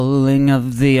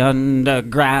of the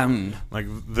underground. Like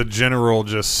the general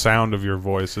just sound of your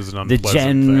voice is an The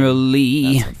unpleasant generally.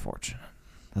 thing. That's unfortunate.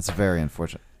 That's very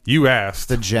unfortunate. You asked.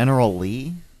 The General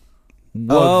Lee?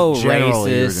 Whoa,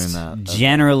 generally you were racist. doing that. Okay.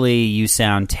 Generally, you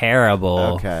sound terrible.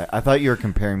 Okay. I thought you were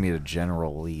comparing me to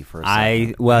General Lee for a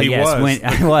second.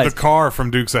 I The car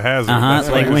from Dukes of Hazzard. That's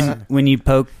Like what he was. when you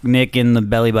poke Nick in the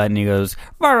belly button, he goes.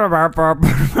 I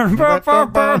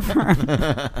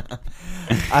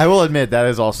will admit that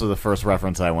is also the first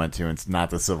reference I went to. It's not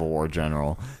the Civil War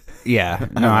general. Yeah,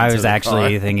 no, I was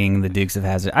actually thinking the Dukes of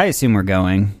Hazzard. I assume we're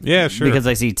going. Yeah, sure. Because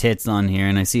I see tits on here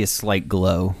and I see a slight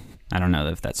glow. I don't know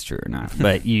if that's true or not,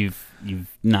 but you've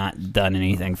not done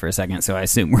anything for a second, so I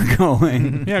assume we're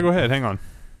going. Yeah, go ahead. Hang on.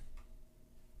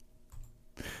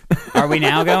 Are we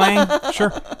now going?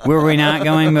 Sure. Were we not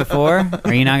going before?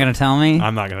 Are you not going to tell me?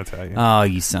 I'm not going to tell you. Oh,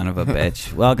 you son of a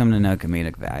bitch. Welcome to No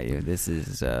Comedic Value. This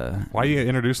is... Why are you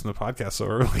introducing the podcast so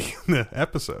early in the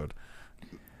episode?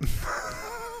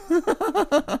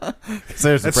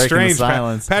 There's That's a break strange. in the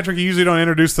silence. Patrick, you usually don't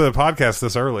introduce the podcast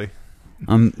this early.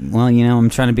 well, I'm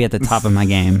trying to be at the top of my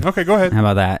game. Okay, go ahead. How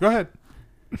about that? Go ahead.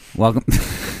 Welcome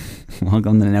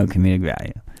welcome to No Comedic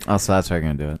Value. Oh, so that's how you're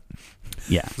going to do it.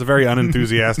 Yeah. It's a very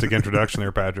unenthusiastic introduction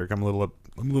there, Patrick. I'm a little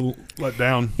let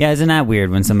down. Yeah, isn't that weird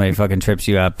when somebody fucking trips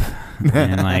you up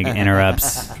and like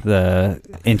interrupts the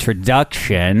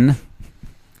introduction?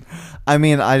 I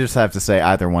mean, I just have to say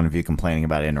either one of you complaining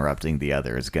about interrupting the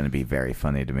other is going to be very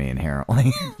funny to me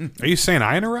inherently. Are you saying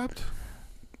I interrupt?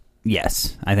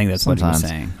 Yes, I think that's Sometimes.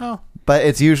 what he was saying. Oh. But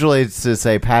it's usually to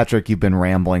say, Patrick, you've been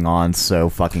rambling on so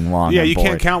fucking long. Yeah, I'm you bored.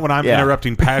 can't count when I'm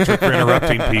interrupting Patrick for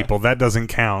interrupting people. That doesn't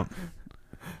count.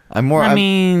 I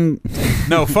mean...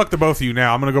 No, fuck the both of you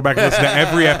now. I'm going to go back and listen to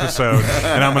every episode,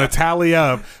 and I'm going to tally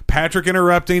up Patrick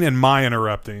interrupting and my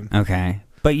interrupting. Okay.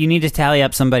 But you need to tally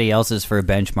up somebody else's for a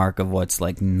benchmark of what's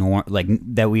like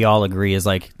that we all agree is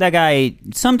like, that guy,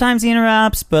 sometimes he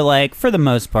interrupts, but like for the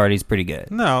most part, he's pretty good.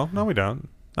 No, we don't.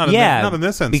 Not in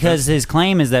this instance. Because his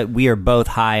claim is that we are both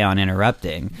high on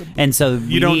interrupting, and so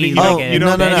you don't need you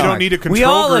don't need a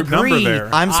control group number there.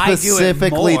 I'm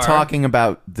specifically talking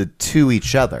about the to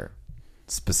each other,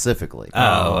 specifically.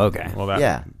 Oh, okay. Well,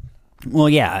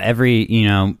 every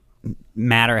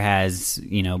matter has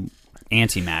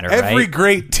antimatter. Every right?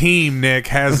 great team, Nick,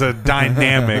 has a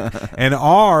dynamic, and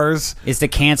ours is to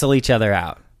cancel each other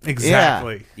out.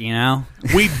 Exactly. Yeah.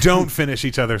 We don't finish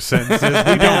each other's sentences.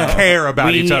 We don't care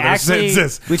about each other's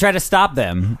sentences. We try to stop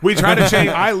them. We try to change.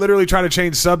 I literally try to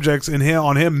change subjects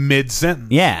on him mid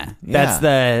sentence. Yeah, that's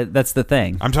the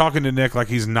thing. I'm talking to Nick like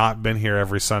he's not been here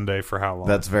every Sunday for how long?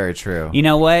 That's very true. You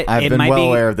know what? I've been well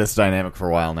aware of this dynamic for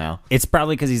a while now. It's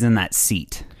probably because he's in that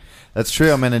seat. That's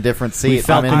true. I'm in a different seat.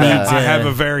 I have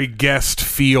a very guest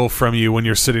feel from you when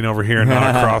you're sitting over here and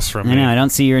not across from me. I know. I don't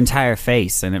see your entire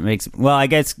face, and it makes... Well, I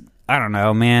guess... I don't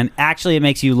know, man. Actually, it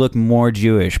makes you look more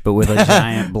Jewish, but with a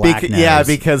giant black nose. Yeah,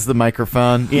 because the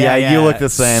microphone. Yeah, you look the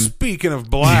same. Speaking of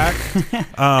black...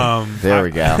 there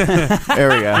we go. There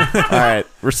we go. All right.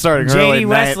 We're starting early JD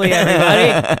Wesley,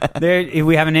 everybody.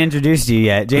 We haven't introduced you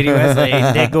yet. JD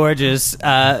Wesley, Dick Gorgeous.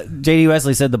 JD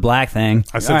Wesley said the black thing.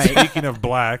 I said, speaking of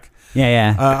black...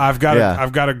 Yeah. I've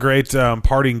got a great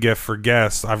parting gift for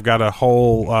guests. I've got a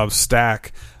whole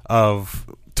stack of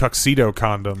tuxedo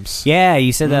condoms. Yeah,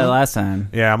 you said that last time.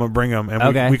 Yeah, I'm gonna bring them,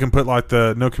 and we can put like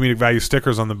the No Comedic Value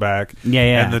stickers on the back.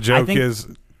 Yeah. And the joke is.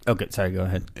 Okay, sorry. Go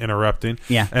ahead. Interrupting.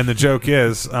 Yeah. And the joke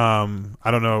is, I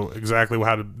don't know exactly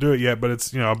how to do it yet, but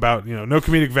it's about no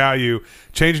comedic value,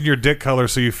 changing your dick color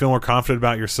so you feel more confident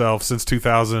about yourself since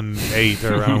 2008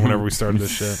 or around whenever we started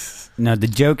this shit. No, the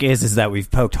joke is that we've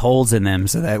poked holes in them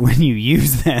so that when you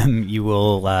use them, you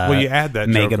will you add that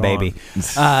make joke a baby.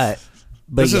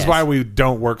 But this is why we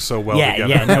don't work so well together.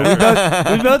 Yeah,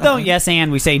 no, we both don't yes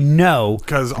and. We say no.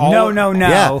 Because no.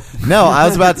 Yeah. No, I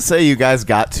was about to say you guys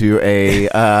got to a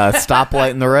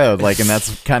stoplight in the road, and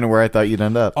that's kind of where I thought you'd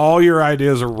end up. All your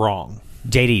ideas are wrong.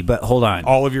 JD, but hold on.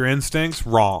 All of your instincts,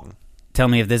 wrong. Tell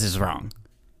me if this is wrong.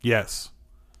 Yes.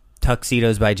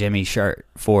 Tuxedos by Jimmy shirt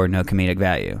for No Comedic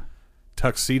Value.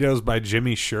 Tuxedos by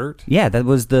Jimmy shirt? Yeah, that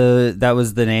was the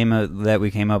name that we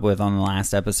came up with on the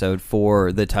last episode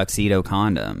for the tuxedo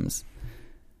condoms.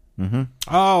 Mm-hmm.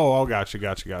 Oh,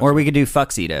 gotcha. Or we could do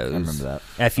fuxedos. I remember that.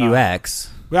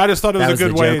 F-U-X. I just thought it was a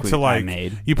good way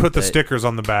to you put the stickers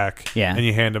on the back, yeah, and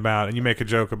you hand them out, and you make a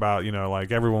joke about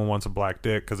everyone wants a black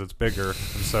dick because it's bigger, and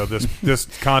so this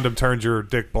condom turns your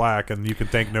dick black, and you can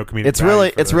thank No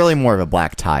Comedic. It's really more of a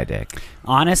black tie dick.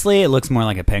 Honestly, it looks more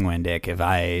like a penguin dick if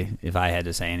I had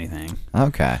to say anything.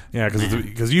 Okay. Yeah,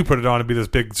 because you put it on to be this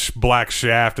big black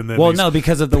shaft, and then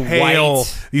because of the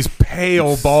these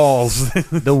pale balls,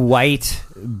 the white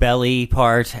belly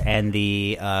part and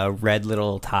the red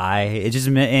little tie.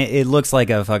 It looks like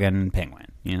a fucking penguin,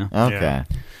 you know? Okay.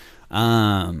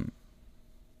 Yeah.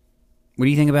 What do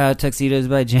you think about tuxedos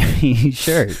by Jimmy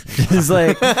shirt? Just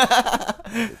like,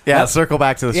 circle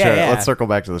back to the shirt. Yeah. Let's circle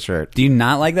back to the shirt. do you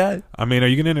not like that? I mean, are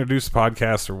you going to introduce the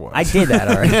podcast or what? I did that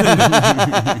already.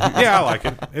 Yeah, I like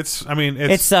it.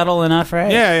 It's subtle enough,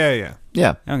 right? Yeah.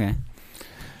 Yeah. Okay.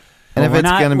 And if it's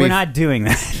going to be... we're not doing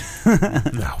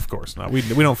that. No, of course not. We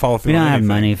don't follow through. We don't on have anything.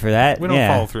 money for that. We don't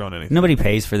follow through on anything. Nobody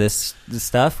pays for this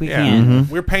stuff. We Yeah, can't.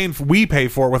 we're paying. We pay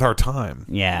for it with our time.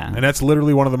 Yeah, and that's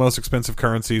literally one of the most expensive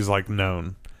currencies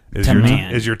known.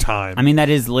 Is your time. I mean, that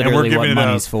is literally what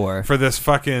money's for this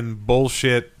fucking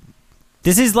bullshit.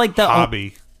 This is like the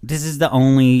hobby. This is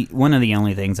one of the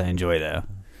only things I enjoy, though.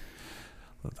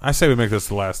 I say we make this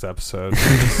the last episode.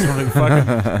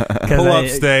 Pull up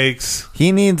stakes.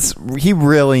 He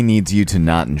really needs you to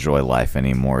not enjoy life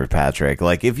anymore, Patrick.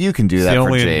 Like, if you can do that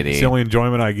for JD. It's the only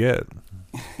enjoyment I get.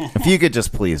 If you could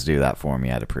just please do that for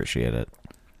me, I'd appreciate it.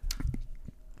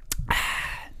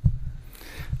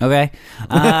 Okay.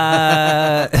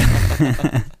 Are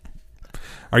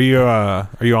you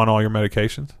on all your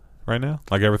medications right now?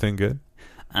 Like, everything good?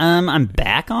 I'm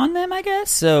back on them, I guess.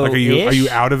 So, are you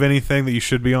out of anything that you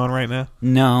should be on right now?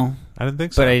 No, I didn't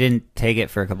think so. But I didn't take it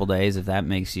for a couple days. If that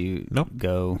makes you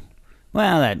go,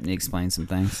 well, that explains some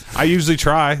things. I usually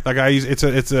try. Like, it's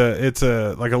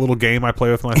a like a little game I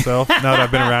play with myself. Now that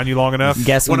I've been around you long enough.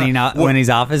 Guess when he's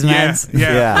off his meds.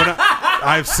 Yeah.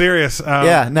 I'm serious.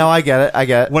 No, I get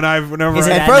it. Whenever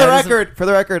and for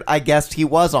the record, I guessed he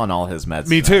was on all his meds.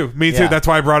 Me too. That's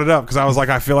why I brought it up, because I was like,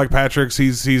 I feel like Patrick's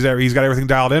he's got everything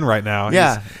dialed in right now.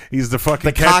 Yeah, he's the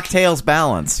fucking cocktails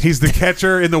balanced. He's the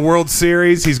catcher in the World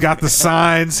Series. He's got the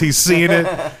signs. He's seeing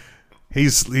it.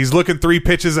 He's looking 3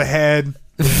 pitches ahead.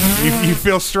 You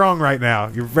feel strong right now.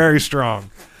 You're very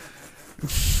strong.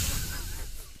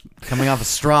 Coming off a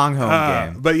strong home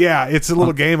game. But yeah, it's a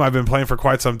little game I've been playing for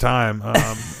quite some time.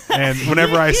 And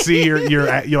whenever I see your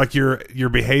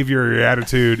behavior, your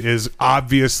attitude is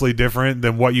obviously different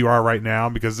than what you are right now,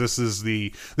 because this is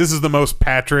the most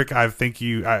Patrick I think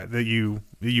that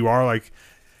you are. Like,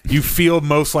 you feel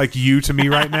most like you to me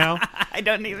right now. I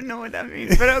don't even know what that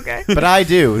means, but okay. But I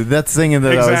do. That's singing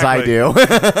that I do.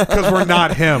 Because we're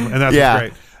not him, and that's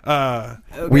great.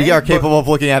 Okay. We are capable of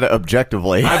looking at it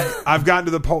objectively. I've gotten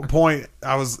to the point.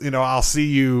 I'll see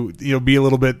you be a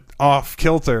little bit off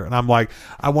kilter, and I'm like,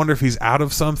 I wonder if he's out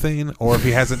of something or if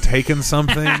he hasn't taken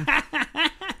something.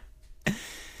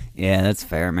 Yeah, that's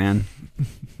fair, man.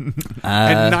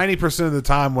 And 90% of the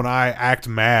time when I act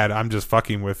mad, I'm just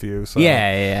fucking with you. So.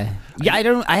 Yeah.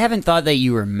 I haven't thought that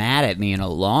you were mad at me in a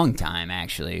long time,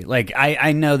 actually. Like,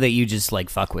 I know that you just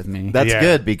like fuck with me. That's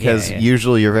good, because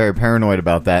usually you're very paranoid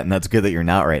about that, and that's good that you're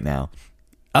not right now.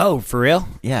 Oh, for real?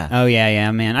 Yeah. Oh, yeah,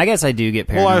 man. I guess I do get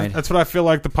paranoid. Well, that's what I feel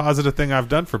like the positive thing I've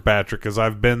done for Patrick is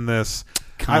I've been this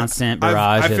constant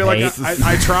barrage of hate.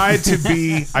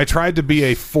 I tried to be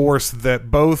a force that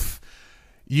both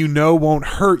won't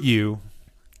hurt you,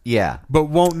 but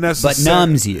won't necessarily, but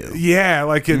numbs you. Yeah,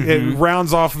 like it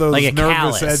rounds off those like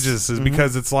nervous callus. edges,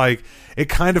 because it's like it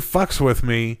kind of fucks with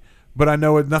me, but I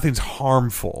know nothing's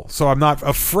harmful, so I'm not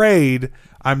afraid.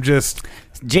 I'm just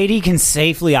JD can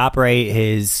safely operate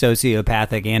his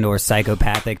sociopathic and or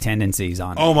psychopathic tendencies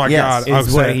on me. Oh my God!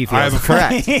 Is what he feels.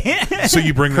 Correct. So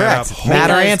you bring that up.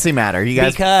 Matter antimatter. You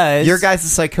guys, because your guys'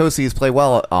 psychoses play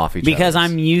well off each other. Because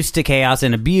I'm used to chaos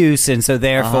and abuse, and so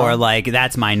therefore, like,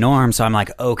 that's my norm. So I'm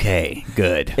like, okay,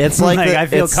 good. It's like, I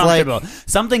feel comfortable.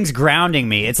 Something's grounding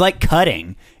me. It's like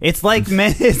cutting. It's like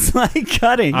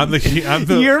cutting. I'm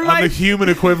the human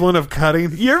equivalent of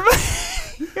cutting. You're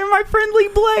my friendly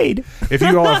blade. If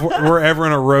you all were ever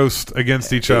in a roast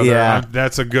against each other,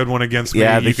 that's a good one against me.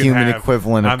 Yeah, the human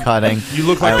equivalent of cutting. You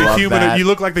look like the human. You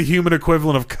look like the human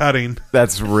equivalent of cutting.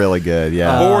 That's really good.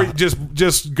 Yeah. Or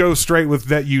just go straight with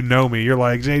that. You know me. You're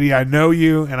like, JD, I know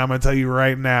you, and I'm gonna tell you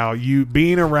right now. You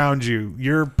being around you,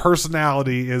 your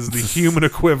personality is the human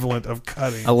equivalent of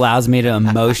cutting. Allows me to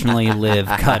emotionally live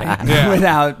cutting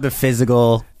without the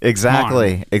physical.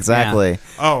 Exactly. Yeah.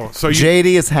 Oh, so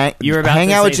JD is hang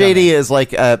out with JD is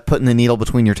like putting the needle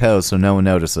between your toes so no one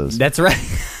notices. That's right.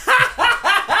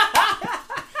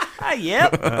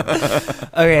 Yep.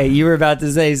 Okay, you were about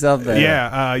to say something.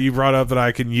 Yeah, you brought up that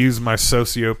I can use my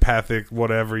sociopathic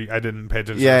whatever. I didn't pay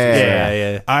attention.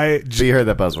 Yeah. So you heard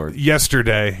that buzzword.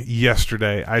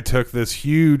 Yesterday, I took this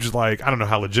huge, like, I don't know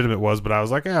how legitimate it was, but I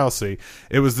was like, yeah, I'll see.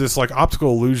 It was this, like,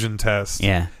 optical illusion test.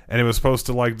 Yeah. And it was supposed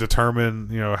to, like, determine,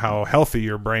 how healthy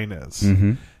your brain is.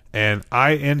 Mm-hmm. And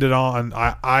I ended on,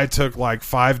 I took, like,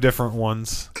 5 different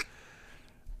ones.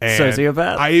 And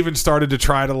Sociopath? I even started to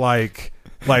try to, like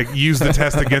use the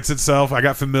test against itself. I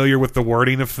got familiar with the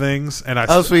wording of things, and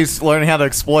so he's learning how to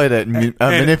exploit it and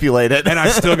manipulate it. And I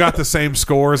still got the same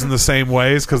scores in the same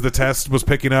ways because the test was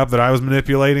picking up that I was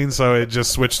manipulating. So it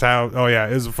just switched out. Oh yeah,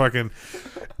 it was a fucking.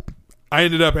 I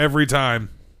ended up every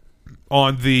time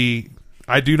on the.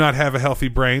 I do not have a healthy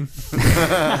brain.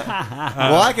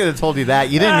 Well, I could have told you that.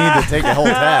 You didn't need to take the whole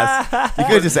test. You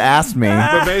could have just asked me.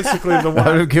 But basically, the one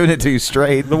I would have given it to you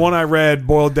straight. The one I read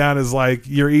boiled down as like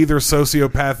you're either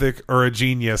sociopathic or a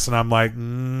genius, and I'm like,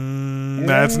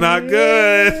 that's not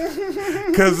good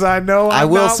because I know I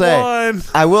will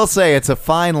say it's a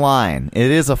fine line. It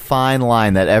is a fine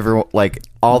line that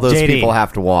all those JD, people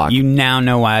have to walk. You now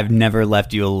know why I've never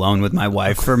left you alone with my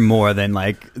wife for more than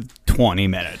 20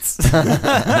 minutes. Patrick,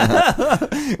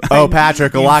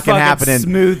 a lot can happen in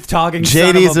smooth talking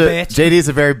son of a bitch. JD's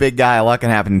a very big guy. A lot can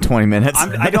happen in 20 minutes.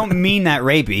 I don't mean that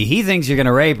rapey. He thinks you're going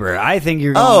to rape her. I think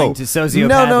you're going to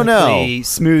sociopathically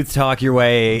smooth talk your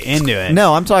way into it.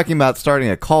 No, I'm talking about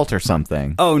starting a cult or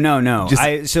something. Oh, no.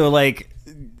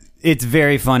 It's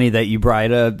very funny that you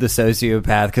brought up the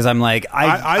sociopath because I'm like,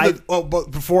 but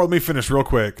before, let me finish real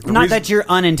quick. That you're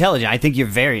unintelligent. I think you're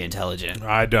very intelligent.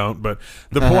 I don't, but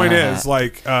the point is,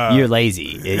 you're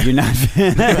lazy. You're not.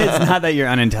 It's not that you're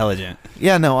unintelligent.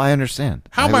 Yeah, no, I understand.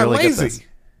 How am I lazy?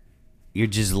 You're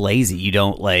just lazy. You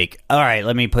don't All right,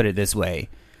 let me put it this way: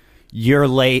 you're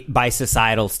late by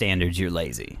societal standards. You're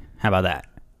lazy. How about that?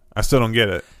 I still don't get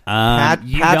it.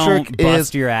 You don't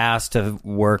bust your ass to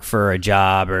work for a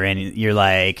job or any. You're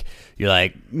like,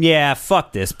 yeah,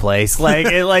 fuck this place.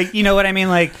 You know what I mean?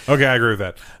 Okay, I agree with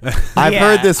that. I've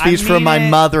heard this speech from my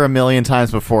mother a million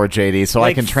times before, JD, so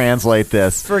I can translate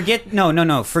this. Forget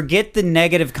the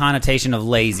negative connotation of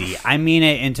lazy. I mean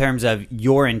it in terms of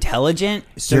you're intelligent,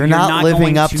 so you're not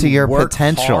living up to your work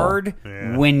potential hard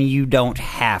when you don't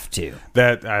have to.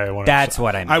 That's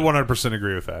what I mean. I 100%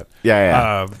 agree with that.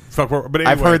 Yeah. But anyway,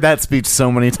 I've heard that speech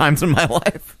so many times in my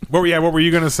life. What were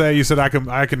you going to say? You said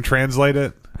I can translate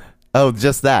it. Oh,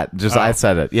 just that. I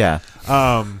said it. Yeah.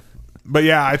 But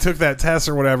yeah, I took that test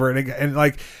or whatever,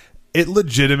 and it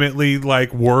legitimately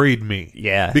worried me.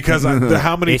 Yeah. Because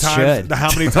how many times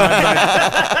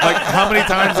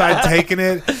I'd taken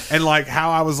it, and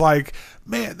how I was like,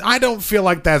 man, I don't feel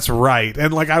like that's right,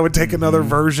 and I would take another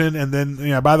version, and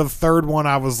then by the third one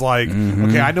I was like,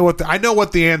 okay, I know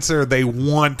what the answer they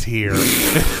want here.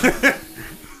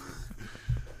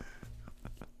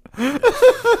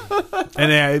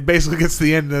 And it basically gets to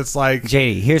the end, and it's like,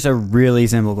 JD, here's a really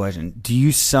simple question: do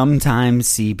you sometimes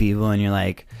see people, and you're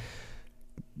like,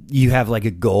 you have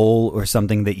a goal or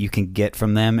something that you can get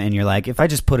from them, and you're like, if I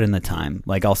just put in the time,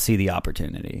 I'll see the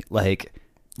opportunity,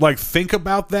 think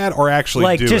about that, or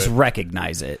actually do just it?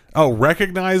 recognize it. Oh,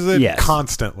 recognize it. Yes.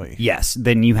 Constantly. Yes,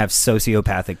 then you have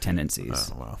sociopathic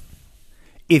tendencies. Oh, well.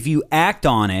 If you act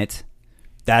on it,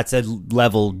 that's a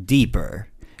level deeper.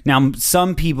 Now,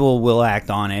 some people will act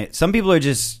on it. Some people are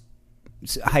just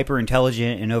hyper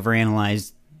intelligent and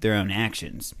overanalyze their own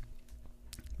actions.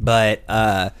 But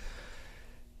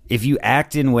if you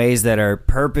act in ways that are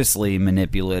purposely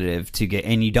manipulative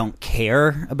and you don't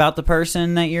care about the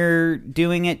person that you're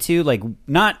doing it to,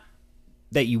 not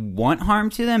that you want harm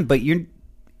to them, but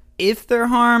if they're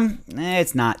harm,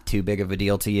 it's not too big of a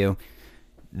deal to you.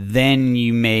 Then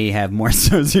you may have more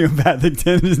sociopathic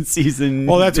tendencies than.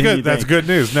 Well, that's good. That's good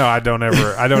news. No, I don't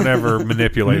ever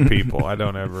manipulate people. I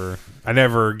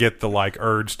never get the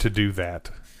urge to do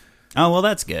that. Oh, well,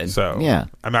 that's good. So yeah,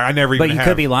 I never. Even But you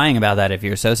could be lying about that if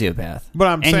you're a sociopath. But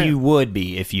I'm saying you would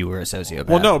be if you were a sociopath.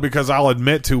 Well, no, because I'll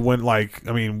admit to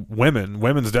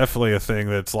women's definitely a thing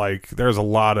that's there's a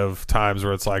lot of times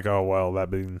where it's oh well,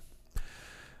 that being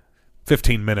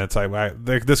 15 minutes.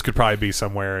 This could probably be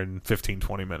somewhere in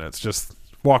 15-20 minutes. Just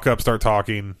walk up, start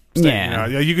talking.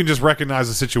 You can just recognize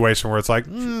a situation where it's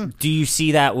Do you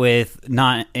see that with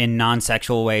in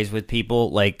non-sexual ways with people,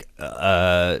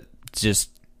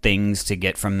 just things to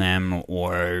get from them,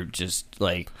 or just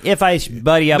if I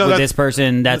buddy up with this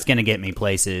person, that's going to get me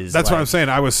places? That's what I'm saying.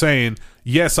 I was saying,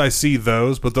 yes, I see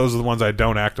those, but those are the ones I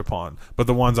don't act upon. But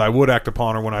the ones I would act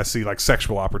upon are when I see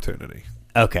sexual opportunity.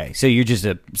 Okay, so you're just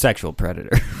a sexual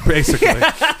predator. Basically.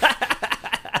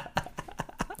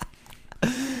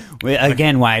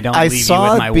 Again, why I don't I leave you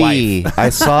saw with my B. wife. I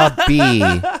saw B,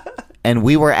 and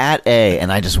we were at A,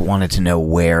 and I just wanted to know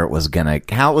how it was gonna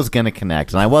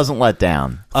connect, and I wasn't let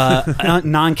down.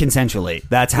 Non-consensually.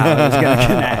 That's how it was going to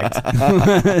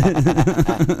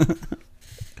connect.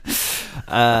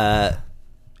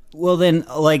 Well, then,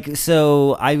 like,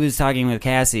 so I was talking with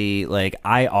Cassie, like,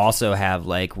 I also have,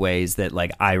 like, ways that,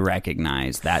 like, I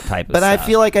recognize that type of But stuff. I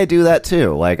feel like I do that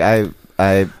too. Like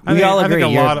We all agree.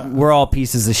 a We're all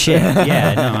pieces of shit.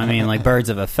 Yeah, no, I mean, like birds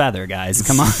of a feather, guys.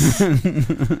 Come on.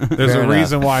 There's Fair a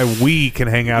reason why we can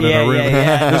hang out in a room.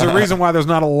 Yeah. There's a reason why there's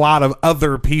not a lot of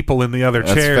other people in the other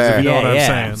That's chairs, fair. if you know what I'm Yeah.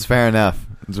 saying. it's fair enough.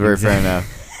 It's very fair enough.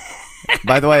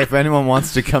 By the way, if anyone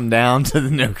wants to come down to the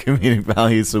No Comedic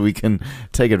Value so we can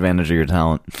take advantage of your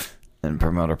talent and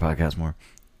promote our podcast more.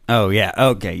 Oh, yeah.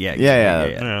 Okay, yeah.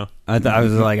 Yeah. I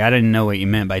was like, I didn't know what you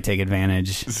meant by take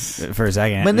advantage for a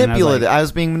second. And Manipulative. I was like, I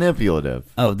was being manipulative.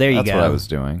 oh, there you That's go. what I was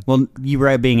doing. Well, you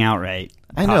were being outright.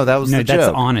 I know, that was no, the that's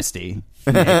joke. honesty.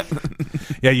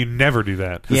 Yeah, you never do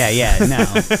that. Yeah,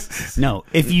 no.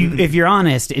 If you're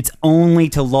honest, it's only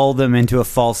to lull them into a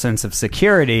false sense of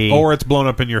security. Or it's blown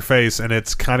up in your face, and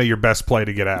it's kind of your best play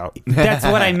to get out. That's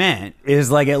what I meant.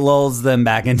 Is like it lulls them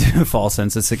back into a false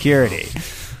sense of security.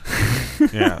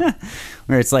 Yeah.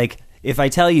 Where it's like, if I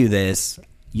tell you this,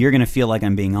 you're gonna feel like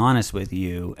I'm being honest with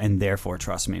you, and therefore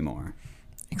trust me more.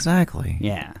 Exactly.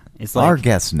 Yeah, it's like Our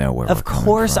guests know where Of we're coming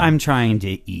course, from. I'm trying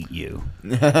to eat you.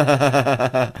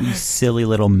 You silly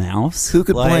little mouse. Who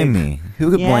could Like, blame me?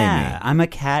 Who could blame Yeah, me? I'm a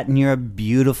cat and you're a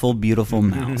beautiful, beautiful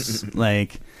mouse.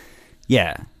 Like,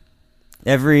 yeah.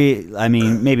 I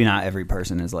mean, maybe not every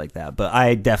person is like that, but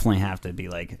I definitely have to be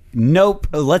like, nope,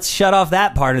 let's shut off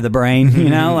that part of the brain, you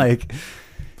know? Like,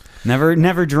 never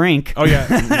drink. Oh yeah,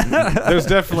 there's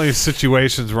definitely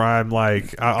situations where I'm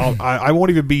like, I won't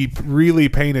even be really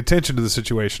paying attention to the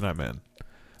situation I'm in,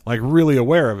 like really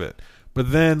aware of it.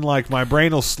 But then, like, my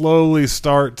brain will slowly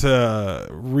start to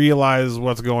realize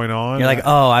what's going on. You're like,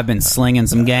 oh, I've been slinging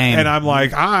some game. and I'm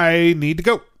like, I need to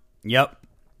go. Yep.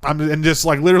 And just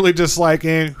like literally just like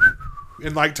and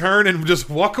like turn and just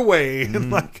walk away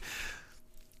and like.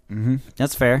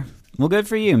 That's fair. Well, good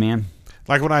for you, man.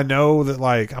 Like when I know that,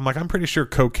 like, I'm pretty sure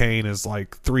cocaine is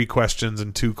like 3 questions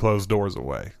and 2 closed doors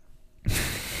away.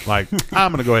 Like,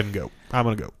 I'm gonna go ahead and go. I'm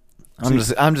gonna go. I'm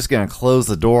just gonna close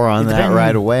the door on that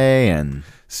right away and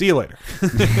See you later.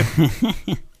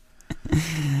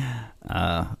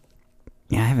 Yeah,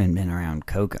 I haven't been around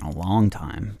coke in a long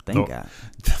time. Thank God.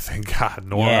 Thank God,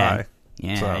 nor Yeah. I.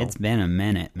 Yeah, So. it's been a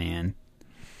minute, man.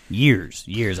 Years,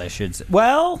 I should say.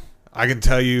 Well, I can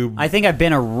tell you. I think I've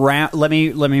been around. Let me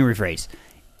rephrase.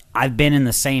 I've been in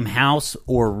the same house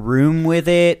or room with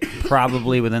it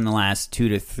probably within the last 2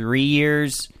 to 3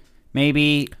 years,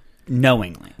 maybe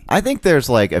knowingly. I think there's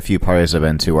like a few parties I've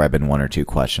been to where I've been 1 or 2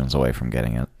 questions away from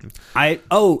getting it. I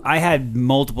had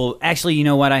multiple. Actually, you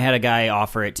know what? I had a guy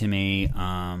offer it to me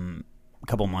a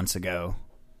couple months ago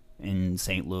in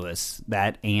St. Louis.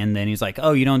 And then he's like,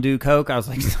 "Oh, you don't do coke?" I was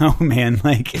like, "No, man."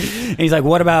 Like, and he's like,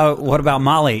 "What about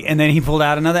Molly?" And then he pulled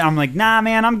out another. I'm like, "Nah,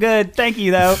 man, I'm good. Thank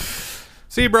you, though."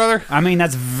 See you, brother. I mean,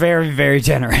 that's very, very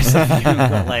generous of you.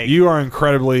 But like, You are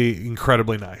incredibly,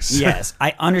 incredibly nice. yes,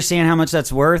 I understand how much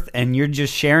that's worth, and you're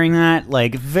just sharing that.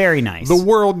 Like, very nice. The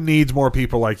world needs more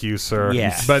people like you, sir.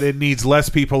 Yeah. But it needs less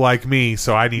people like me,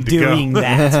 so I need to doing go.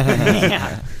 that.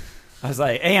 Yeah. I was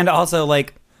like, and also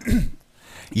like,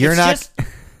 You're not.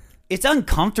 It's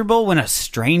uncomfortable when a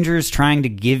stranger's trying to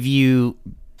give you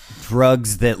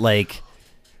drugs that, like,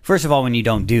 first of all, when you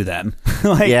don't do them,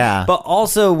 like, Yeah. but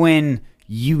also when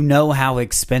you know how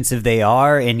expensive they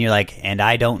are, and you're like, and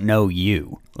I don't know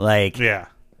you, like, Yeah.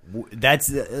 that's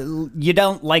you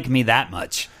don't like me that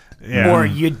much. Yeah. Or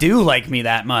you do like me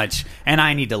that much, and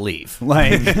I need to leave.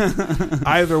 Like,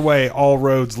 Either way, all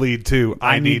roads lead to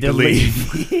I need to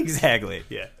leave. Exactly.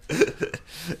 Yeah.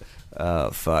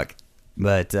 Oh fuck.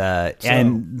 But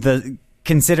and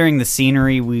considering the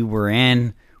scenery we were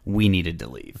in, we needed to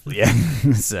leave. Yeah.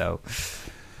 So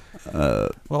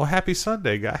Well, happy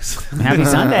Sunday, guys. happy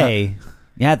Sunday.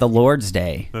 Yeah, the Lord's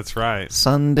Day. That's right.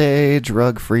 Sunday,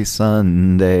 drug-free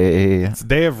Sunday. It's a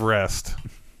day of rest.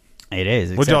 It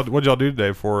is. What'd y'all do today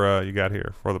before you got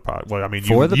here for the pod? Well, I mean,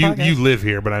 For the podcast? you live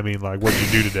here, but I mean, like, what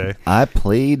did you do today? I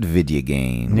played video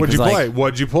games. What'd you Because, play? like-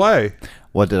 What'd you play?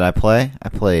 What did I play? I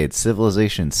played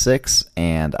Civilization 6,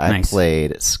 and I Nice.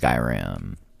 played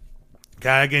Skyrim.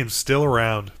 God, that game's still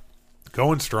around,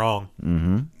 going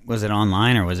strong. Was it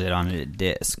online or was it on a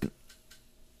disc?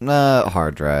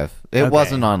 Hard drive. It Okay.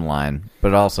 wasn't online, but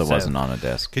it also So- wasn't on a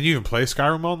disc. Can you even play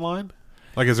Skyrim online?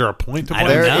 Like, is there a point to I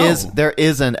play? don't know. There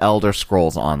is an Elder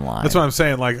Scrolls Online. That's what I'm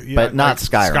saying. Like, yeah, But not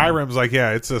like, Skyrim. Skyrim's like,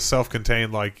 yeah, it's a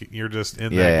self-contained. Like, you're just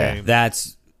in that game.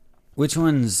 That's which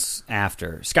one's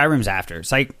after? Skyrim's after.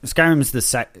 Skyrim's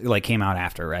the came out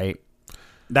after, right?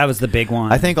 That was the big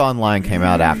one. I think Online came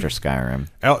out after Skyrim.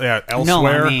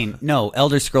 Elsewhere. No.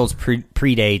 Elder Scrolls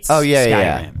predates. Oh yeah,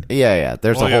 Skyrim. yeah.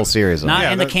 There's a whole series of Not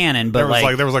them. in the canon, but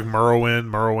there was like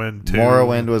Morrowind 2.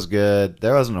 Morrowind was good.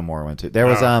 There wasn't a Morrowind 2.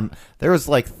 There was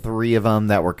like 3 of them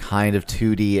that were kind of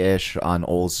 2D-ish on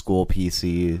old school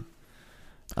PC.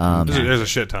 There's a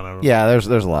shit ton of them. Yeah, there's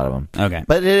a lot of them. Okay,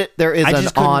 but there is I an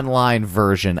just couldn't- online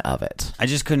version of it. I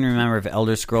just couldn't remember if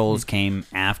Elder Scrolls came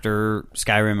after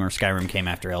Skyrim or Skyrim came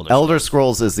after Elder. Elder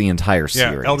Scrolls is the entire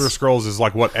series. Yeah, Elder Scrolls is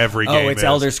like what every game is. Oh, it's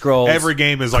Elder Scrolls. Every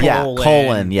game is like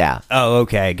colon. Yeah. Oh,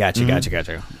 okay,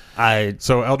 gotcha.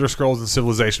 So Elder Scrolls and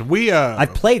Civilization.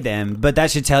 I've played them, but that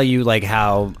should tell you like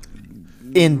how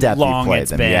in depth long played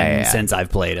it's them. been since I've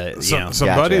played it. Some Gotcha.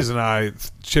 buddies and I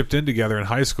chipped in together in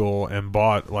high school and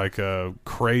bought like a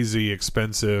crazy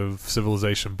expensive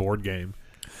Civilization board game.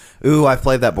 Ooh, I've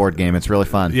played that board game. It's really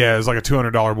fun. Yeah, it was like a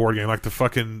 $200 board game. Like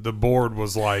the board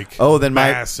was like massive.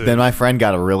 massive. My friend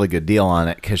got a really good deal on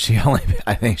it because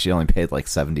I think she only paid like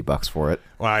 $70 for it.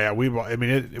 Well, yeah,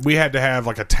 we had to have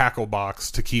like a tackle box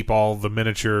to keep all the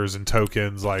miniatures and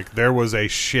tokens. Like there was a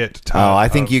shit ton. Oh, I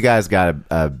think you guys got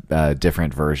a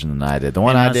different version than I did. The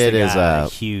one I did is a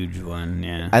huge one.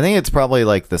 Yeah, I think it's probably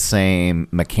like the same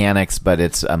mechanics, but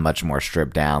it's a much more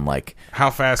stripped down. Like how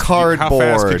fast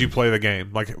could you play the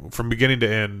game? Like from beginning to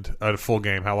end, a full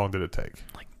game. How long did it take?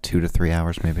 2 to 3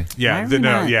 hours, maybe.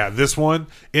 Yeah, this one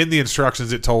in the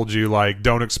instructions it told you like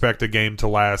don't expect a game to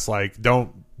last. Like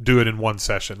don't do it in one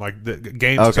session. Like the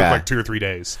games took like 2 or 3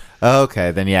 days.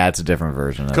 Okay, then yeah, it's a different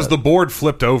version of it. Because the board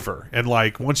flipped over, and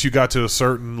like once you got to a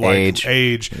certain like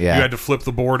age yeah. you had to flip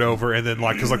the board over, and then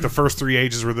like because like the first 3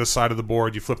 ages were this side of the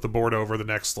board, you flip the board over the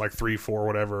next like 3, 4,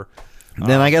 whatever.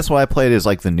 Then I guess what I played is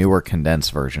like the newer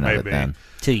condensed version of it. Then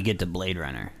till you get to Blade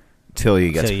Runner. Till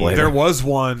you get to Blade Runner. There was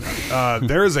one.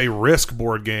 There is a Risk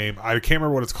board game. I can't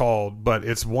remember what it's called, but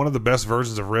it's one of the best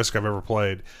versions of Risk I've ever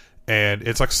played. And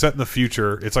it's like set in the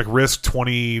future. It's like Risk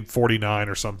 2049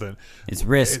 or something. It's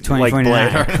Risk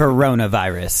 2049 like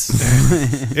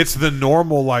coronavirus. It's the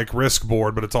normal like Risk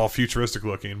board, but it's all futuristic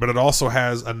looking. But it also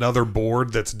has another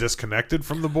board that's disconnected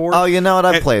from the board. Oh, you know what?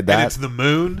 I've played that. And it's the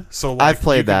moon. So like, I've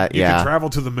played that. You can travel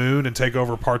to the moon and take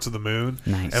over parts of the moon.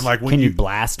 Nice. And like when can you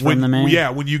blast from the moon?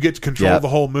 Yeah, when you get to control the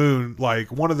whole moon,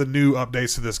 like one of the new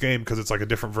updates to this game because it's like a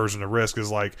different version of Risk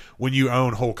is like when you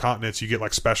own whole continents, you get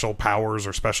like special powers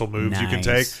or special moves you can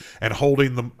take. And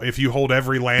holding them, if you hold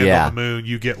every land on the moon,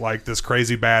 you get like this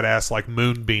crazy badass like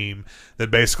moonbeam that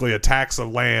basically attacks a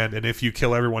land, and if you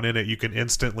kill everyone in it, you can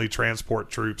instantly transport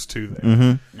troops to them.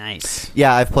 Mm-hmm. Nice.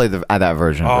 Yeah, I've played that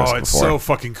version of Risk it's before. so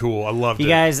fucking cool. I loved it. You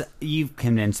guys, you've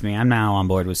convinced me. I'm now on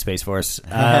board with Space Force.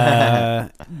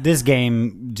 This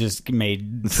game just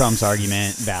made Trump's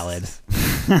argument valid.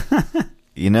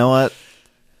 You know what?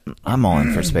 I'm all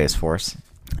in for Space Force.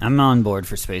 I'm on board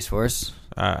for Space Force.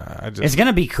 It's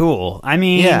gonna be cool. I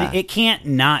mean, it can't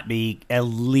not be at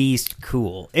least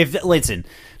cool.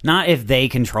 Not if they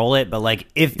control it, but like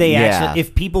if they actually,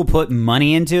 if people put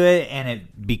money into it and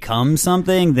it becomes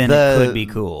something, then it could be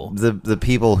cool. The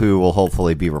people who will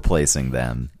hopefully be replacing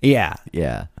them. Yeah.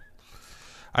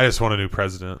 I just want a new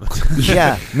president.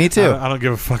 Yeah, me too. I don't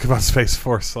give a fuck about Space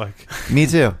Force. Like me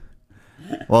too.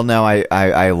 Well, no,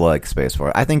 I like Space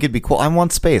Force. I think it'd be cool. I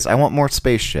want space. I want more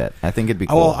space shit. I think it'd be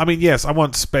cool. Well, I mean, yes, I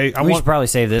want space. We should probably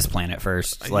save this planet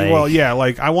first. Like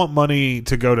I want money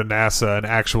to go to NASA and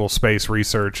actual space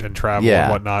research and travel and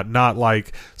whatnot. Not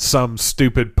like some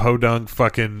stupid podunk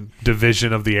fucking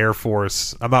division of the Air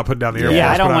Force. I'm not putting down the Air Force.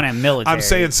 Yeah, I don't want a military. I'm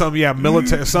saying some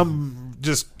military, some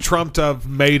just trumped up,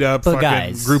 made up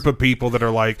fucking group of people that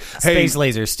are like, hey, space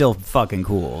laser's still fucking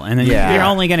cool, and then you're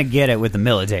only gonna get it with the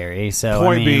military. So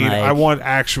point being, I want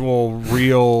actual,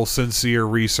 real, sincere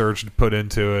research put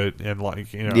into it, and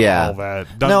like all that.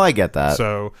 No, I get that.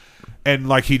 So, and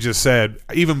like he just said,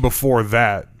 even before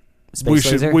that,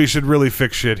 Space we should really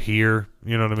fix shit here.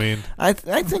 You know what I mean? I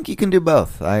think you can do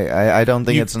both. I don't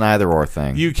think it's an either or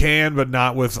thing. You can, but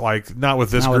not with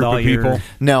this group of people.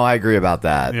 No, I agree about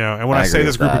that. And when I say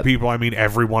this group of people, I mean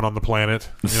everyone on the planet.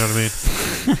 You know what I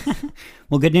mean?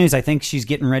 Well, good news. I think she's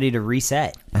getting ready to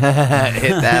reset. Hit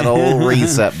that old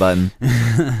reset button.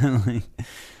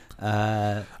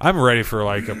 I'm ready for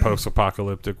like a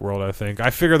post-apocalyptic world. I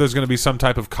figure there's going to be some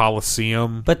type of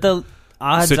Colosseum. But the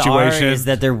odds situation are is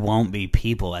that there won't be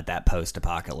people at that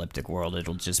post-apocalyptic world.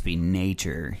 It'll just be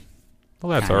nature.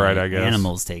 Well, that's all right, I guess.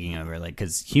 Animals taking over, like,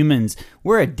 because humans,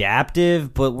 we're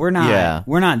adaptive, but we're not. Yeah.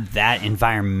 We're not that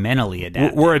environmentally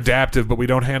adaptive. We're adaptive, but we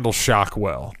don't handle shock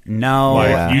well. No,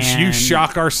 Like, you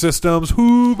shock our systems,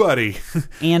 whoo, buddy.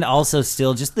 And also,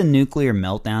 still, just the nuclear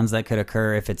meltdowns that could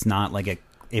occur if it's not like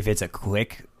if it's a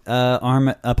quick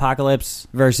arm apocalypse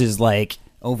versus like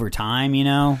over time, you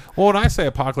know. Well, when I say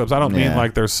apocalypse, I don't mean Yeah.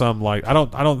 like there's some like I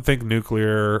don't think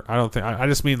nuclear. I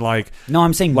just mean like No,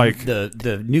 I'm saying like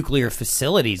the nuclear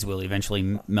facilities will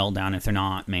eventually melt down if they're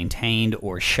not maintained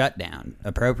or shut down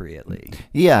appropriately.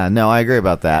 Yeah, no, I agree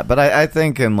about that. But I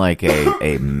think in like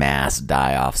a mass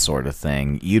die-off sort of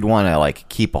thing, you'd want to like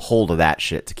keep a hold of that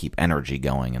shit to keep energy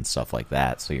going and stuff like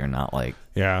that. So you're not like...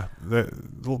 Yeah, there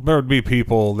would be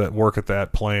people that work at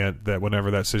that plant that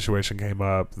whenever that situation came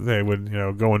up, they would, you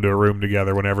know, go into a room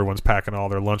together when everyone's packing all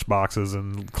their lunch boxes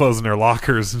and closing their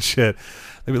lockers and shit.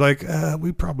 They'd be like,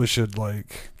 we probably should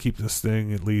like keep this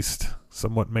thing at least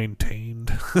somewhat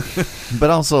maintained. But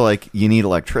also, like, you need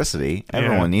electricity. Yeah.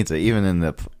 Everyone needs it,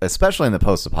 even especially in the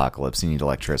post-apocalypse. You need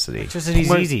electricity. Electricity's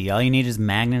easy. All you need is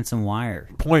magnets and wire.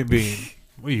 Point being,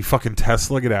 well, you fucking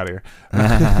Tesla, get out of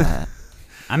here.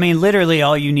 I mean, literally,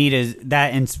 all you need is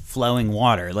that and flowing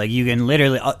water. Like, you can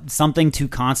literally something to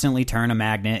constantly turn a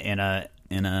magnet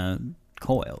in a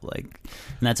coil. Like,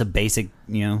 and that's a basic,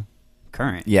 you know,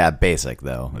 current. Yeah, basic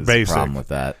though is the problem with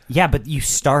that. Yeah, but you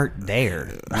start there.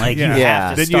 Like, Yeah. you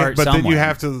have to start But then you somewhere.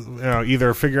 have to, you know,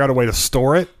 either figure out a way to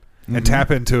store it and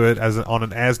tap into it on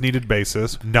an as needed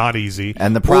basis. Not easy.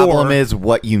 And the problem Or- is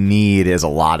what you need is a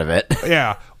lot of it.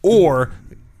 yeah, or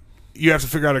you have to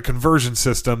figure out a conversion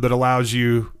system that allows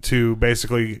you to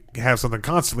basically have something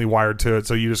constantly wired to it,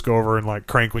 so you just go over and like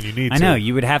crank when you need to. I know,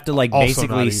 you would have to like Also not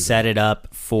basically easy. set it up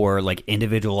for like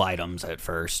individual items at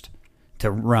first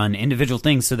to run individual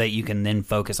things so that you can then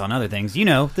focus on other things. You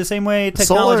know, the same way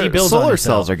technology builds on solar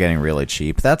itself. cells are getting really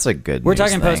cheap. That's a good We're news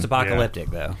talking thing.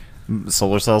 post-apocalyptic though.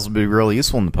 Solar cells would be really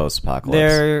useful in the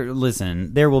post-apocalypse.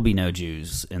 There will be no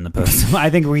Jews in the post. I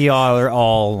think we are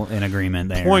all in agreement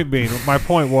there. Point being, my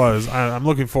point was, I'm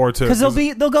looking forward to it Because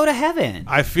they'll go to heaven.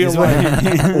 I feel is what-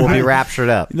 like We'll be raptured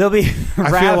up. They'll be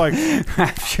I feel like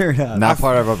raptured up. Not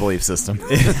part of our belief system.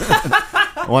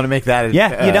 I want to make that.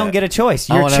 Yeah, you don't get a choice.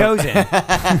 You're wanna- chosen.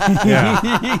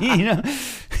 yeah. You know,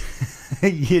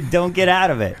 you don't get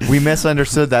out of it. We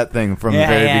misunderstood that thing from the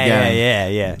very beginning.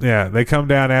 Yeah. Yeah, they come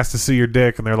down, ask to see your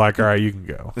dick, and they're like, "All right, you can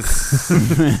go.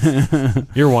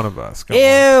 You're one of us." Come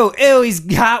on. Ew, he's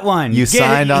got one. You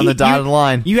signed on the dotted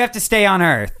line. You have to stay on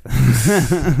Earth.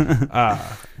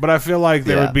 But I feel like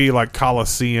there Yeah. would be like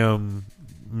Coliseum,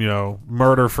 you know,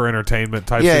 murder for entertainment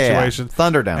type situations.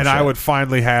 Thunderdome and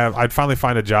shit. I'd finally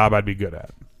find a job I'd be good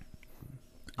at.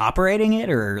 Operating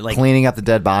it or like Cleaning up the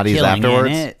dead bodies killing afterwards.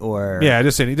 in it or Yeah,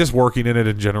 just working in it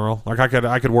in general. Like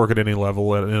I could work at any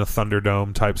level in a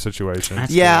Thunderdome type situation.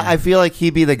 That's Yeah, fair. I feel like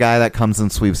he'd be the guy that comes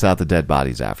and sweeps out the dead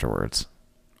bodies afterwards.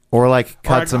 Or like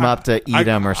cuts them up to eat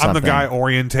them or something. I'm the guy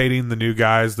orientating the new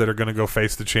guys that are going to go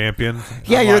face the champion.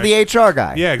 Yeah, I'm you're like- the HR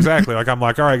guy. Yeah, exactly. Like I'm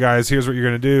like, all right, guys, here's what you're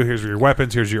going to do. Here's your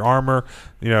weapons. Here's your armor.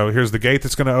 You know, here's the gate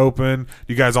that's going to open.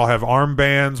 You guys all have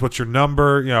armbands. What's your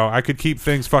number? You know, I could keep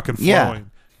things fucking flowing. Yeah.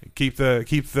 Keep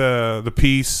the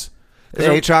peace. The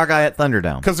HR guy at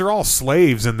Thunderdome. Because they're all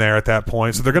slaves in there at that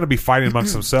point, so they're going to be fighting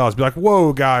amongst themselves. Be like,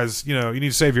 "Whoa, guys! You know, you need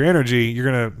to save your energy. You're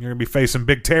gonna be facing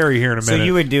Big Terry here in a So minute."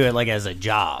 you would do it like as a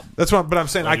job. That's what. But I'm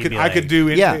saying Like, I you'd could be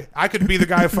like- I could be the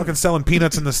guy fucking selling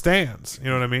peanuts in the stands. You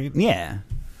know what I mean? Yeah.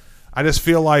 I just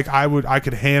feel like I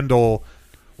could handle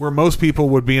where most people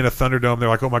would be in a Thunderdome. They're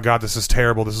like, "Oh my god, this is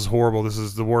terrible. This is horrible. This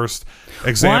is the worst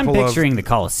example." Well, I'm picturing the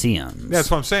Colosseums. Yeah,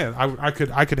 that's what I'm saying.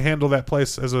 I could handle that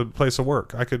place as a place of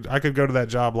work. I could go to that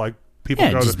job like people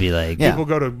Yeah, go just to be like, people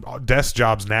go to desk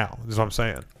jobs now. Is what I'm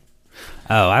saying.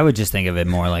 oh, I would just think of it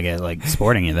more like a like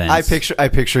sporting events. I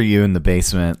picture you in the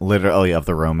basement, literally, of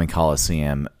the Roman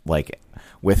Colosseum, like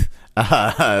with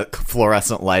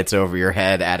fluorescent lights over your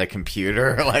head at a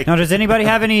computer. Like, Now, does anybody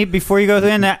have any, before you go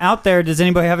out there, does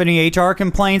anybody have any HR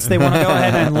complaints they want to go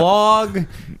ahead and log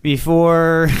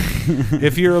before?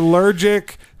 If you're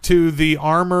allergic to the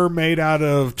armor made out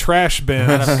of trash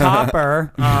bins,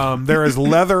 Copper. there is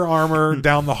leather armor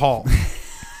down the hall.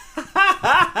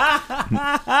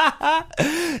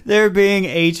 There being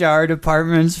HR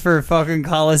departments for fucking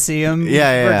Coliseum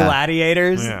Yeah, for yeah.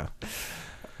 gladiators. Yeah.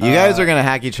 you guys are gonna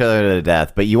hack each other to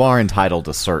death, but you are entitled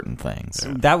to certain things.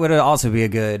 That would also be a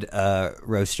good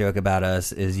roast joke about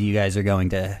us, is you guys are going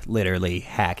to literally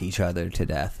hack each other to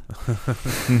death.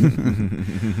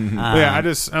 Yeah, I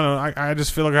don't know. I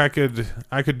just feel like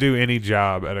I could do any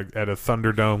job at a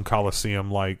Thunderdome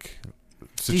Coliseum like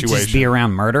situation. Just be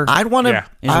around murder. I'd want to. Yeah.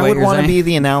 Is I what would you're want to saying? be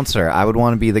the announcer. I would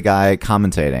want to be the guy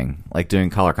commentating, like doing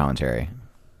color commentary.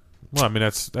 Well, I mean,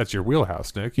 that's your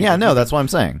wheelhouse, Nick. Yeah, no, that's what I'm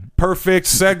saying. Perfect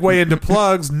segue into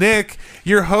plugs. Nick,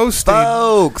 you're hosting.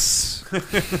 Folks,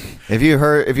 if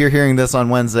you're hearing this on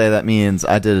Wednesday, that means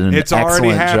I did an It's already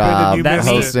excellent happened and job you missed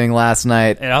it. hosting last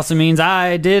night. It also means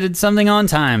I did something on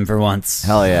time for once.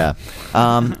 Hell yeah!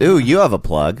 Ooh, you have a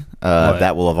plug What?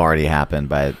 that will have already happened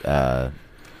by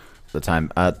the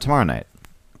time tomorrow night.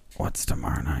 What's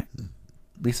tomorrow night?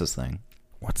 Lisa's thing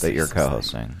What's that you're Lisa's thing?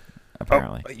 co-hosting.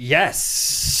 Apparently,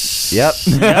 Yes. yep,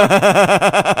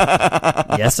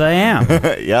 Yes, I am.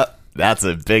 yep. That's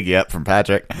a big yep from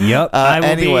Patrick. Yep. I will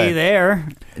anyway. be there.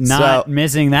 Not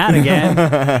missing that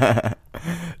again.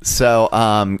 So,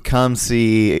 come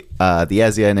see the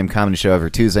As the I Name Comedy Show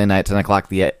every Tuesday night, 10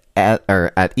 o'clock at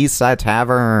Eastside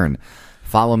Tavern.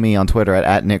 Follow me on Twitter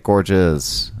at Nick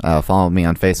Gorges. Follow me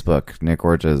on Facebook, Nick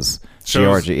Gorges.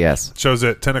 G-O-R-G-E-S. Shows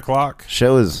at 10 o'clock.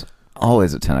 Show is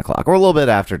always at 10 o'clock, or a little bit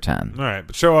after 10. All right,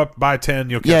 but show up by 10.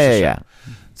 You'll catch the show. Yeah.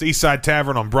 It's Eastside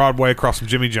Tavern on Broadway across from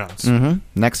Jimmy John's. Mm-hmm.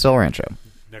 Next to El Rancho.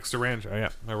 Next to Rancho, yeah.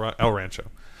 El Rancho.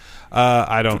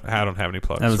 I don't have any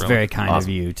plugs. That was really. very kind Awesome.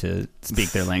 of you to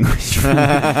speak their language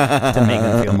to make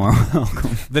them feel more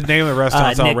welcome. The name of the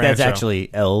restaurant's El Nick, Rancho. that's actually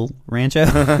El Rancho.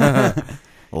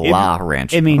 La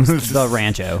Rancho. It means the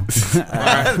Rancho.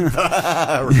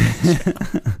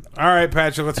 All right,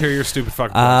 Patrick, let's hear your stupid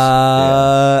fucking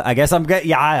plugs. I guess I'm good.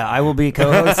 Yeah, I will be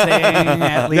co-hosting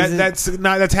at least.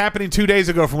 That's happening 2 days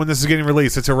ago from when this is getting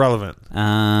released. It's irrelevant.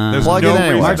 There's Plug no it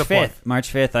anyway. reason March to plug. 5th.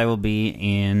 March 5th, I will be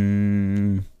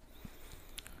in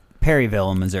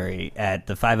Perryville, Missouri, at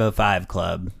the 505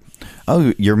 Club.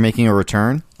 Oh, you're making a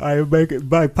return? I make it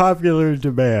by popular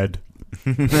demand.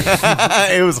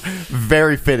 It was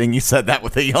very fitting you said that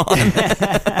with a yawn.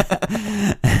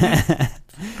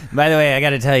 By the way, I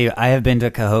got to tell you, I have been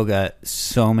to Cahoga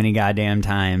so many goddamn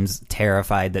times,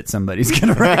 terrified that somebody's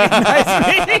going to recognize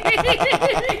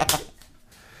me.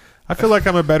 I feel like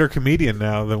I'm a better comedian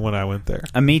now than when I went there.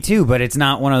 Me too, but it's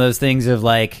not one of those things of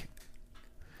like.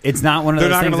 It's not one of They're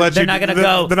those not things. going to let They're you. not going to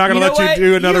go. They're not going to let what? you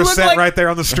do another You look set like- right there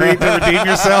on the street to redeem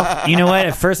yourself. You know what?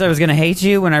 At first, I was going to hate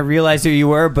you when I realized who you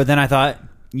were, but then I thought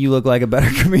you look like a better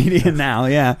comedian now.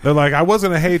 Yeah. They're like, I was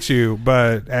going to hate you,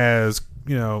 but as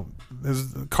you know,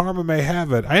 as karma may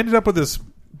have it, I ended up with this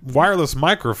wireless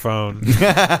microphone.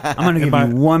 I'm going to give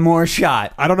you one more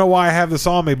shot I don't know why I have this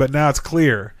on me, but now it's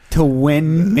clear to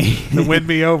win me. to win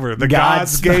me over. The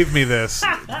gods gave me this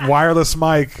wireless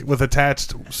mic with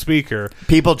attached speaker.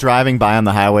 People driving by on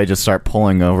the highway just start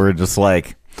pulling over, just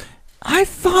like, I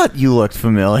thought you looked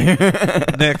familiar.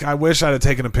 Nick, I wish I'd have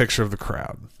taken a picture of the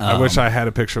crowd. I wish I had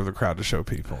a picture of the crowd to show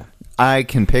people. I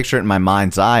can picture it in my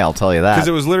mind's eye, I'll tell you that. Because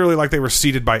it was literally like they were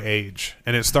seated by age.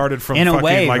 And it started from In a fucking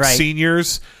way, like right.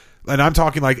 seniors. And I'm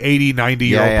talking like 80,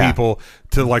 90-year-old Yeah. people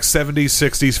to like 70s,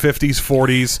 60s, 50s,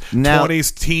 40s, Now-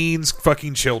 20s, teens,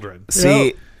 fucking children.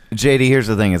 See, JD, here's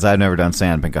the thing: is I've never done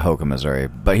stand-up in Cahoga, Missouri.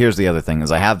 But here's the other thing: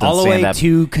 is I have done All the way stand-up.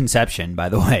 to Conception, by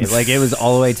the way. Like, it was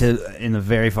all the way to, in the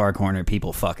very far corner,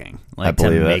 people fucking. Like, to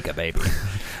believe it. make a baby.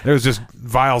 There was just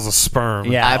vials of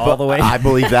sperm. Yeah, all the way. I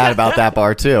believe that about that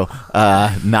bar too.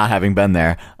 Not having been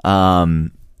there,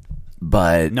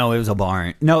 but No, it was a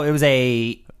barn. No, it was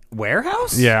a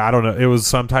warehouse? Yeah, I don't know. It was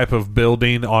some type of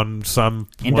building on some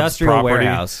Industrial property.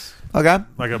 warehouse. okay,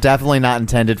 Like a- definitely not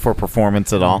intended for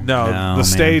performance at all. No, No, the man.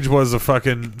 stage was a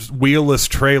fucking wheelless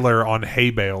trailer on hay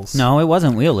bales. No, it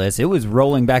wasn't wheelless. It was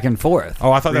rolling back and forth.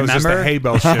 Oh, I thought that was just a Remember? hay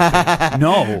bale shifting.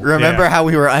 No. Remember Yeah. how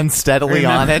we were unsteadily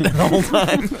on it the whole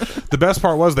time? The best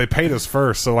part was they paid us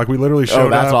first. So, like, we literally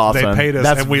showed that's up, awesome. they paid us,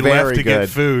 That's and we very left to get good.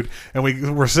 food. And we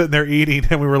were sitting there eating,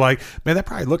 and we were like, man, that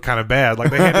probably looked kind of bad.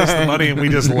 Like, they handed us the money, and we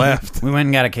just left. We went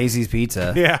and got a Casey's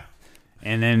Pizza. Yeah.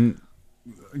 And then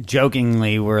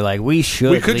jokingly we're like, we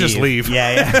could just leave.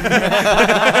 Yeah.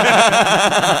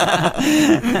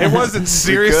 It wasn't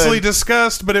seriously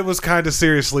discussed, but it was kind of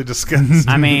seriously discussed.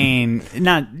 I mean,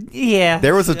 not, yeah.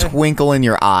 There was a twinkle in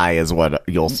your eye, is what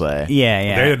you'll say.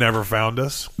 Yeah. They had never found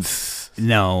us.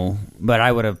 No, but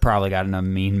I would have probably gotten a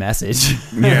mean message.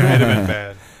 Yeah, it'd have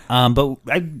been bad.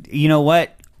 But you know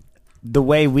what? The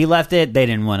way we left it, they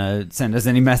didn't want to send us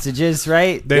any messages,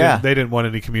 right? They Yeah. didn't want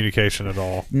any communication at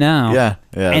all. No. Yeah.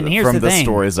 And here's from the thing.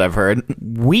 stories I've heard.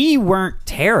 We weren't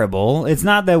terrible. It's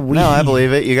not that we... No, I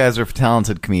believe it. You guys are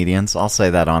talented comedians. I'll say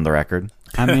that on the record.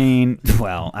 I mean,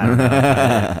 well, I don't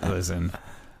know. Listen.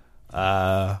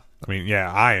 I mean,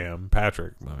 yeah, I am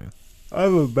Patrick. I mean,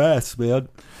 I'm a mess, man.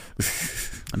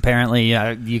 Apparently,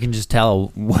 you can just tell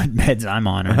what meds I'm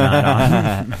on or not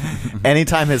on.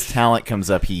 Anytime his talent comes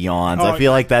up, he yawns. I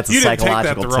feel like that's a psychological You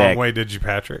didn't take that the wrong way, did you,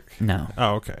 Patrick? No.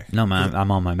 Oh, okay. No, man,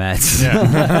 I'm on my meds.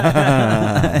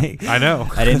 Yeah. I know.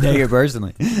 I didn't take it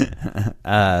personally.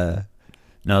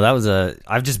 No, that was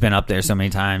I've just been up there so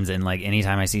many times, and like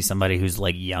anytime I see somebody who's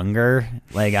like younger,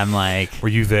 like I'm like, were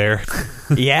you there?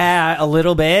 Yeah, a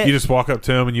little bit. You just walk up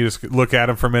to him and you just look at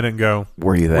him for a minute and go,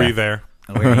 "Were you there? Were you there?"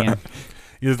 Where are you?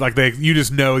 You just, you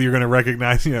just know you're going to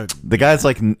recognize. The guy's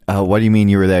like, "What do you mean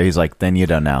you were there?" He's like, "Then you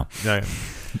don't know." Yeah.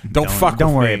 Don't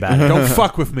worry about it. Don't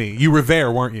fuck with me. You were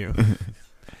there, weren't you?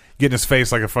 Get in his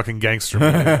face like a fucking gangster.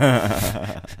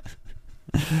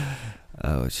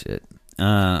 Oh shit.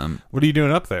 What are you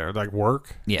doing up there? Like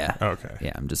work? Yeah. Okay.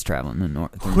 Yeah, I'm just traveling the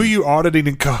north. Who are you auditing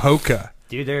in Cahokia?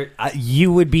 Dude,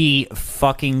 you would be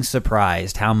fucking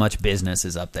surprised how much business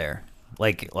is up there.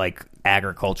 Like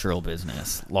agricultural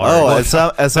business. Large.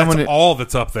 As someone that's all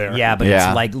that's up there. Yeah, but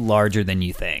it's like larger than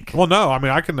you think. Well, no, I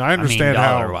mean I understand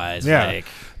dollar-wise, how. Yeah, like,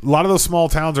 a lot of those small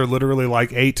towns are literally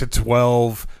like 8 to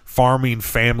 12 farming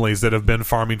families that have been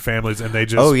farming families, and they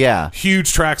just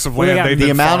huge tracts of land. The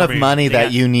amount of money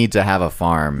that you need to have a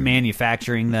farm.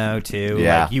 Manufacturing though too.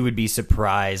 Yeah, like, you would be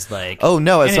surprised. Like, oh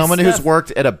no, as someone who's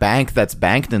worked at a bank that's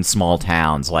banked in small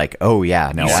towns, like, oh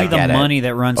yeah, no, you see I get the it. money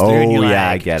that runs through. Oh and you're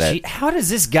yeah, like, I get it. How does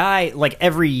this guy like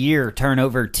every year turn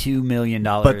over $2 million?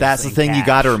 But that's the thing you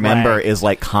got to remember is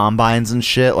like combines and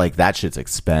shit. Like that shit's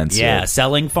expensive. Yeah,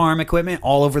 selling farm equipment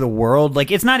all over the world.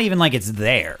 Like it's not even like it's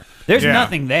there. There's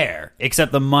nothing there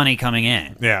except the money coming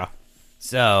in. Yeah.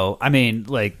 So I mean,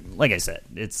 like I said,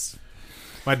 it's.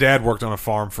 My dad worked on a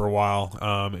farm for a while.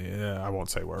 I won't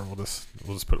say where. We'll just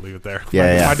leave it there.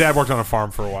 Yeah, My dad worked on a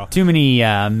farm for a while. Too many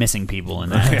missing people in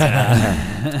that.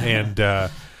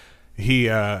 And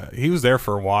he was there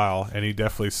for a while, and he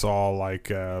definitely saw like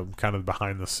kind of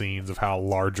behind the scenes of how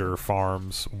larger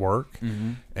farms work.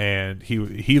 Mm-hmm. And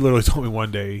he literally told me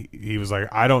one day, he was like,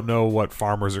 I don't know what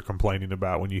farmers are complaining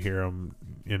about when you hear them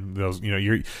in those,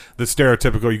 you're the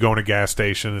stereotypical, you go in a gas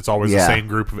station, it's always the same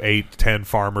group of 8-10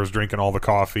 farmers drinking all the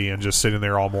coffee and just sitting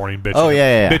there all morning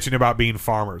bitching, bitching about being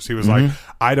farmers. He was like,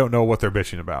 I don't know what they're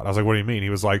bitching about. I was like, what do you mean? He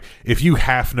was like, if you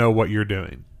half know what you're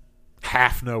doing,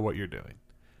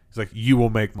 he's like, you will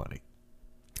make money.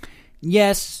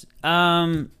 Yes.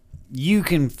 You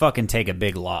can fucking take a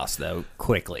big loss though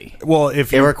quickly. Well,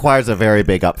 if it requires a very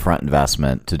big upfront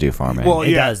investment to do farming. Well,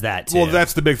 it does that too. Well,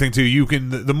 that's the big thing too. You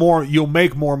can the more you'll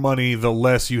make more money, the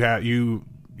less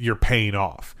you're paying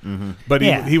off. Mm-hmm. But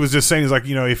he was just saying, he's like,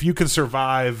 if you can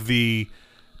survive the.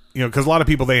 Because a lot of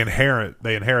people they inherit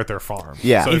their farm.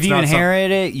 Yeah, so if you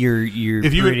inherit it, you're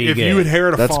if you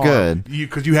inherit a farm, good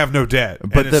because you have no debt.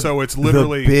 But so it's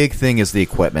literally the big thing is the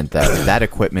equipment. That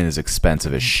equipment is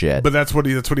expensive as shit. But that's what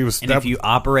he was. And if you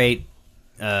operate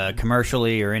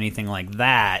commercially or anything like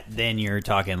that, then you're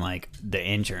talking like the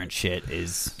insurance shit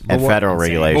is and federal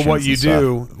regulations. But what you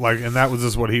do, and that was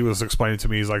just what he was explaining to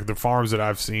me. He's like, the farms that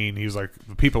I've seen, he's like,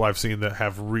 the people I've seen that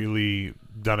have really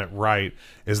done it right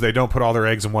is they don't put all their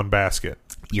eggs in one basket.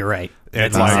 You're right.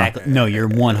 That's exactly. No, you're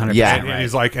 100% right. And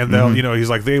he's like, and they'll, he's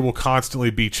like, they will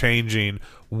constantly be changing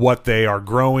what they are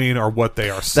growing or what they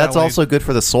are selling. That's also good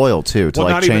for the soil too,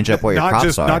 to change up what your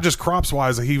crops are. Not just crops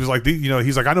wise. He was like,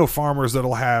 he's like, I know farmers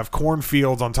that'll have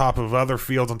cornfields on top of other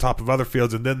fields on top of other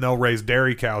fields, and then they'll raise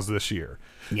dairy cows this year.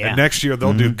 Yeah. And next year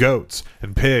they'll do goats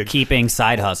and pigs. Keeping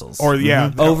side hustles. Or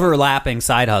overlapping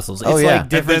side hustles. It's like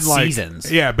different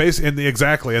seasons. Yeah,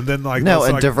 exactly. And then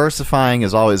diversifying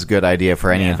is always a good idea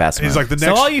for any investment. He's like,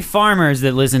 so all you farmers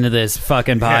that listen to this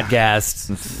fucking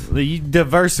podcast, you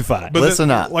diversify. But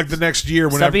listen up. Like the next year,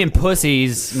 stop being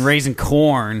pussies and raising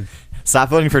corn. Stop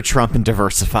voting for Trump and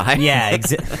diversify. Yeah,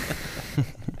 exactly.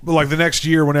 But like the next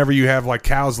year, whenever you have like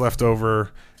cows left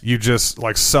over, you just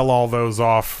like sell all those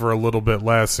off for a little bit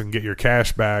less and get your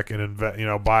cash back and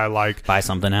buy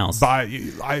something else.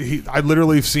 I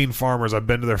literally have seen farmers. I've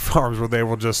been to their farms where they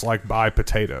will just like buy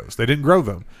potatoes. They didn't grow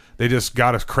them. They just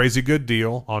got a crazy good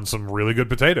deal on some really good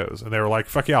potatoes, and they were like,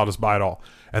 "Fuck yeah, I'll just buy it all."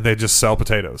 And they just sell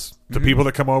potatoes to people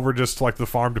that come over just to, like the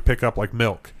farm to pick up like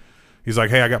milk. He's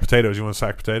like, "Hey, I got potatoes. You want a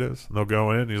sack of potatoes?" And they'll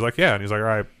go in. And he's like, "Yeah." And he's like, "All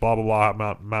right, blah blah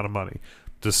blah amount of money."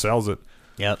 Just sells it.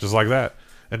 Yeah, just like that.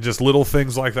 And just little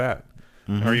things like that.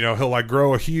 Mm-hmm. Or, he'll like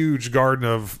grow a huge garden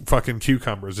of fucking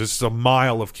cucumbers, just a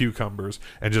mile of cucumbers,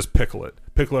 and just pickle it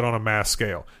on a mass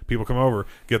scale. People come over,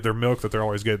 get their milk that they're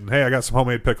always getting. Hey, I got some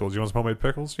homemade pickles. You want some homemade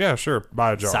pickles? Yeah, sure.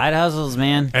 Buy a jar. Side hustles,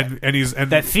 man.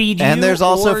 And that feed you. And there's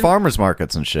also farmers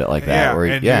markets and shit like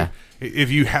that.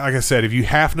 If you like I said, if you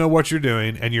half know what you're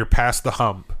doing and you're past the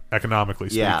hump, economically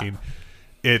speaking,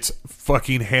 it's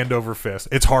fucking hand over fist.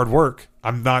 It's hard work.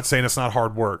 I'm not saying it's not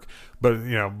hard work, but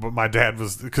but my dad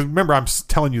was, because remember, I'm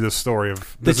telling you this story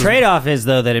of the trade-off is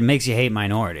though that it makes you hate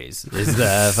minorities. Is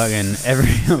the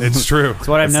fucking It's true. It's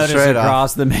what I've noticed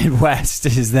across the Midwest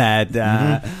is that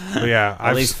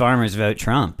at least farmers vote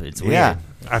Trump. It's weird. Yeah.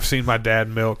 I've seen my dad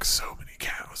milk so many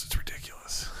cows. It's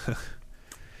ridiculous.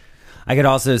 I could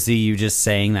also see you just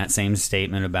saying that same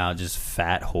statement about just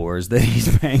fat whores that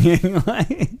he's banging.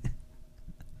 Like,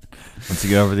 once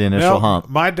you get over the initial hump.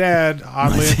 My dad,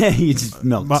 oddly, you just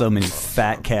milked so many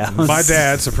fat cows. My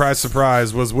dad, surprise,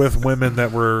 surprise, was with women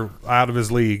that were out of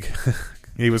his league.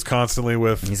 He was constantly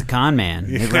with. He's a con man.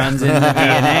 He runs in the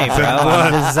DNA, bro.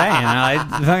 I'm just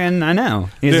saying. I know.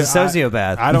 He's a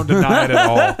sociopath. I don't deny it at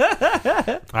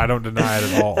all. I don't deny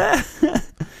it at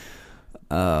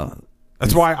all.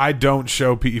 That's why I don't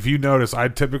show people. If you notice, I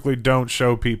typically don't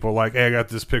show people like, hey, I got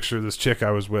this picture of this chick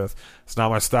I was with. It's not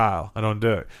my style. I don't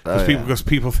do it. Because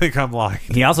people think I'm lying.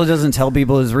 He also doesn't tell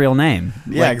people his real name.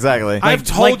 Yeah, exactly. I've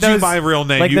told you my real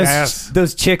name, you ass.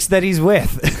 Those chicks that he's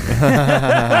with.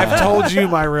 I've told you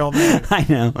my real name. I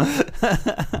know.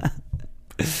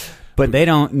 But they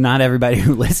don't, not everybody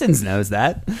who listens knows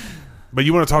that. But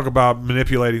you want to talk about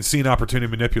seeing opportunity,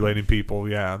 manipulating people.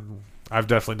 Yeah. I've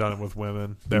definitely done it with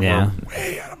women that were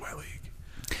way out of my league.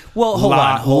 Well, hold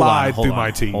on. Through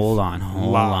my teeth. Hold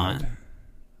on.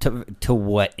 To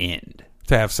what end?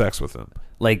 To have sex with them.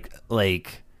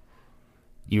 Like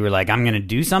you were like, I'm going to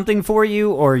do something for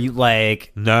you, or you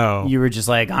like? No. You were just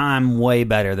like, I'm way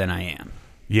better than I am.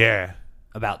 Yeah.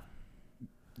 About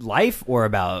life, or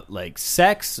about like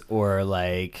sex, or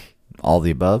like all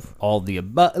the above? All the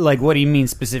above. Like, what do you mean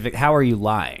specific? How are you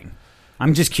lying?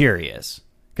 I'm just curious.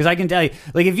 Because I can tell you,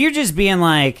 like, if you're just being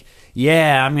like,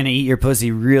 yeah, I'm going to eat your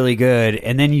pussy really good,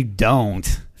 and then you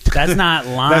don't, that's not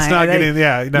lying. That's not getting,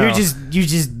 no. You're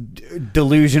just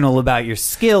delusional about your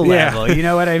skill level. You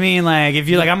know what I mean? Like, if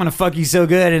you're like, I'm going to fuck you so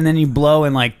good, and then you blow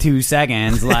in like 2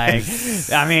 seconds, like,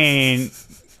 I mean,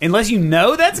 unless you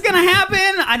know that's going to happen,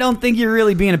 I don't think you're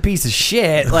really being a piece of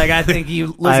shit. Like, I think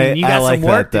you got some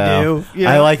work to do. You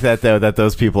know? I like that, though, that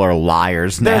those people are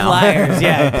liars now. They're liars,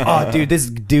 yeah. Oh, dude, this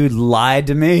dude lied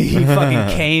to me. He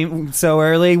fucking came so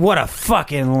early. What a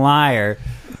fucking liar.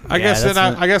 I guess then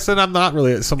I'm not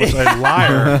really so much a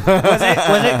liar. Was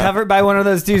it covered by one of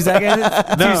those 2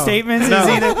 seconds? No, 2 statements? No. Is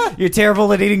either you're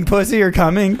terrible at eating pussy or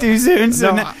coming too soon. So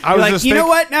no, now, you're like, you know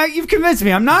what? Now you've convinced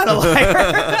me. I'm not a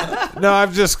liar. No, I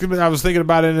was thinking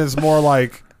about it, and it's more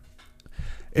like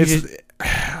you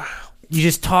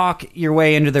just talk your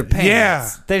way into their pants. Yeah.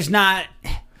 There's not.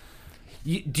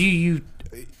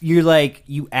 You're like,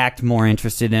 you act more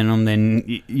interested in them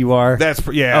than you are.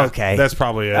 Okay. That's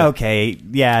probably it. Okay,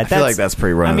 yeah. I feel like that's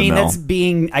pretty run of the mill. That's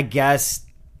being, I guess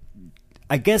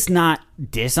not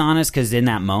dishonest, because in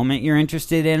that moment you're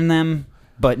interested in them,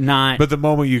 but not. But the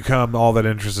moment you come, all that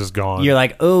interest is gone. You're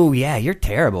like, oh yeah, you're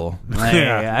terrible. Like,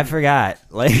 Yeah. I forgot.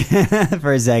 Like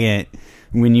for a second,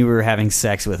 when you were having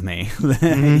sex with me,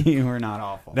 you were not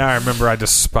awful. Now I remember I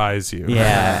despise you.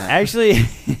 Yeah, actually.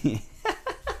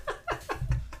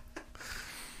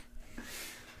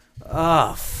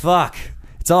 Oh, fuck.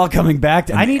 It's all coming back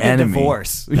to... I need a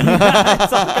divorce. It's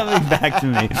all coming back to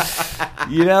me.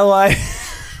 You know what?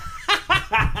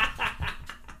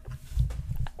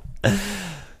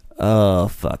 Oh,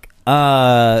 fuck.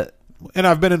 And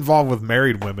I've been involved with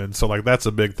married women, so like that's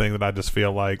a big thing that I just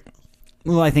feel like...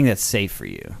 Well, I think that's safe for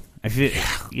you. I feel...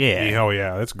 Yeah. Oh,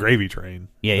 yeah. That's gravy train.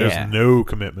 Yeah, There's no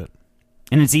commitment.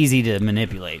 And it's easy to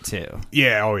manipulate, too.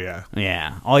 Yeah, oh yeah.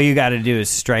 Yeah. All you got to do is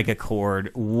strike a chord,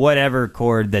 whatever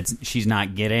chord that she's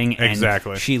not getting, and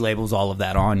exactly. She labels all of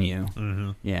that on you.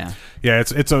 Mm-hmm. Yeah. Yeah,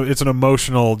 it's an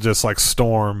emotional just like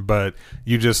storm, but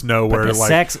you just know where to like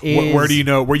sex is, where do you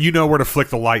know where to flick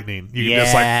the lightning? You can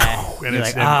just like and,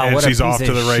 it's, like, and she's off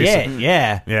to the races.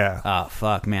 Yeah. Yeah. Oh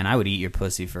fuck, man, I would eat your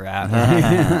pussy for hours.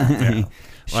 Yeah.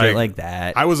 Shit like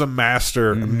that. I was a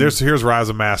master. Mm-hmm. Here's where I was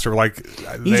a master. Like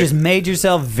you just made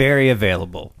yourself very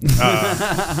available.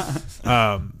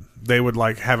 They would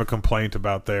like have a complaint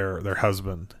about their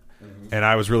husband, and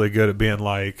I was really good at being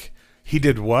like, he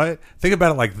did what? Think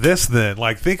about it like this. Then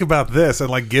like think about this, and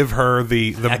like give her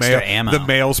the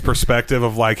male's perspective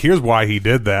of like, here's why he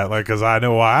did that. Like, because I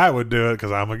know why I would do it,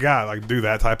 because I'm a guy. Like do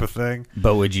that type of thing.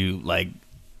 But would you like?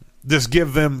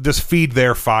 Just feed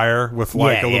their fire with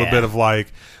like a little bit of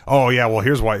like, oh yeah, well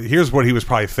here's what he was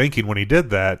probably thinking when he did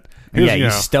that.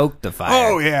 You stoked the fire.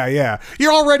 Oh yeah,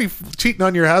 you're already cheating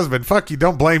on your husband. Fuck you,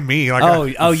 don't blame me.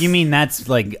 Like, you mean that's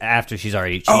like after she's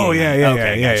already cheating? Oh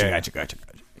yeah. Gotcha.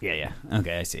 Yeah.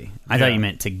 Okay, I see. I thought you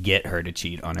meant to get her to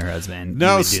cheat on her husband.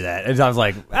 No, you would do that. And I was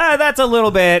like, that's a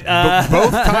little bit.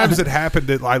 Both times it happened,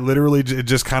 I literally it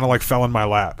just kind of like fell in my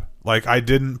lap. Like I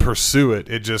didn't pursue it.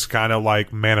 It just kind of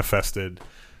like manifested.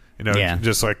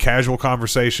 Just like casual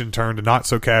conversation turned to not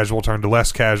so casual, turned to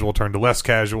less casual, turned to less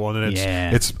casual, and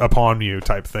then it's upon you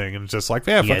type thing. And it's just like,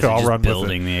 fuck it, I'll run with it.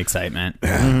 Building the excitement.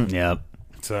 Yep.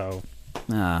 So.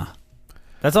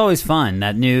 That's always fun.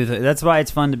 That's why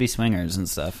it's fun to be swingers and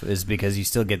stuff, is because you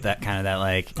still get that kind of that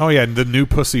like. Oh yeah, the new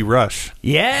pussy rush.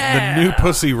 Yeah, the new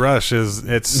pussy rush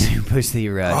it's new pussy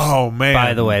rush. Oh man!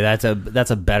 By the way, that's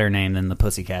a better name than the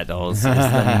Pussycat Dolls. It's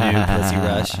the new pussy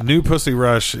rush. New pussy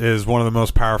rush is one of the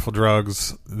most powerful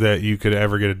drugs that you could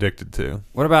ever get addicted to.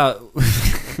 What about?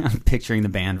 I'm picturing the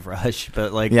band Rush,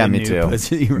 but like yeah, the me new too.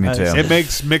 Pussy Rush. Me too. It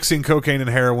makes mixing cocaine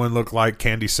and heroin look like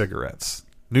candy cigarettes.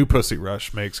 New pussy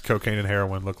rush makes cocaine and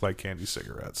heroin look like candy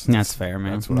cigarettes. That's fair,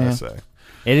 man. That's what I say.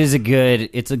 It is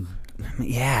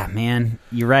yeah, man.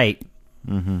 You're right.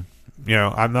 Mm-hmm.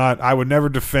 I would never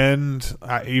defend,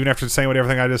 even after saying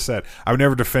everything I just said, I would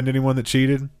never defend anyone that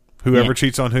cheated. Whoever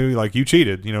cheats on who, like you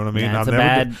cheated, you know what I mean?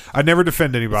 Yeah, I'd never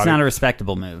defend anybody. It's not a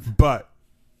respectable move. But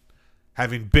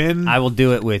having been, I will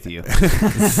do it with you. if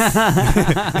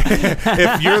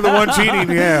you're the one cheating,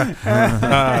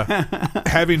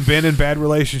 having been in bad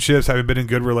relationships, having been in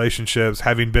good relationships,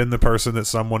 having been the person that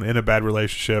someone in a bad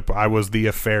relationship, I was the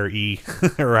affairee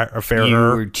or affairer. You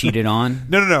were cheated on?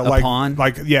 No. Upon?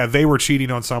 They were cheating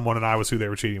on someone, and I was who they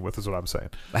were cheating with. Is what I'm saying.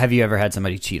 Have you ever had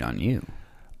somebody cheat on you?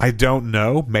 I don't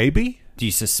know. Maybe. Do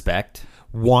you suspect?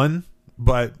 One,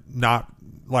 but not.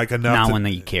 Like enough, not one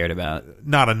that you cared about.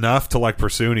 Not enough to like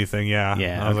pursue anything. Yeah,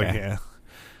 yeah. I was like, yeah,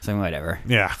 so whatever.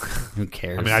 Yeah, who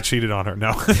cares? I mean, I cheated on her.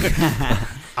 No,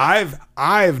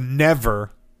 I've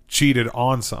never cheated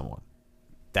on someone.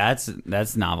 That's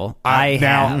novel.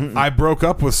 I broke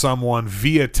up with someone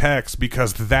via text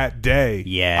because that day,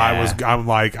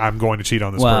 I'm going to cheat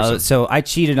on this person. So I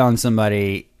cheated on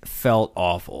somebody. Felt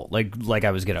awful, like I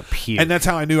was gonna puke, and that's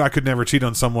how I knew I could never cheat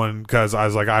on someone, because I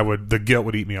was like, the guilt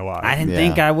would eat me alive. I didn't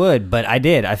think I would, but I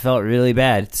did. I felt really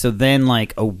bad. So then,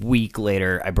 like a week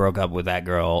later, I broke up with that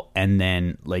girl, and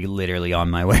then like literally on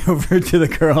my way over to the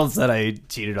girls that I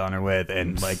cheated on her with,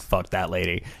 and like fucked that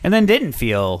lady, and then didn't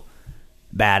feel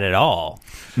bad at all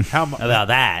about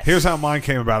that. Here's how mine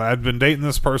came about. I'd been dating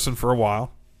this person for a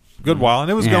while. Good while, and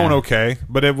it was going okay,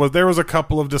 but there was a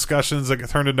couple of discussions that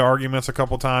turned into arguments a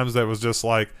couple times that was just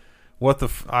like, what the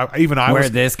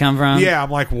where'd this come from? Yeah, I'm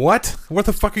like, what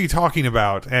the fuck are you talking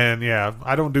about? And yeah,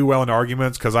 I don't do well in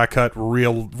arguments because I cut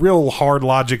real hard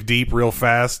logic deep real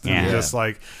fast, and just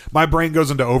like my brain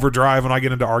goes into overdrive when I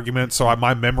get into arguments, so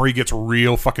my memory gets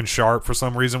real fucking sharp for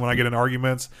some reason when I get in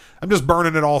arguments. I'm just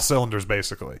burning at all cylinders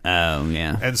basically. Oh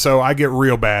yeah. And so I get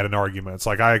real bad in arguments.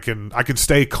 Like I can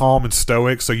stay calm and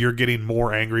stoic, so you're getting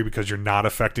more angry because you're not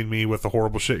affecting me with the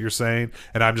horrible shit you're saying,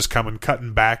 and I'm just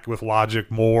cutting back with logic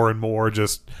more and more,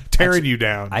 just tearing you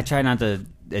down. I try not to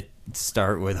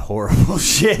start with horrible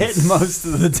shit most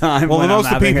of the time. Well,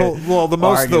 most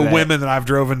of the women that I've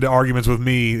drove into arguments with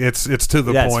me, it's to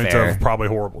the point of probably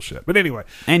horrible shit. But anyway,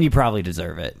 and you probably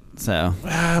deserve it. So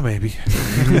maybe.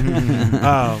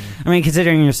 I mean,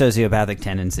 considering your sociopathic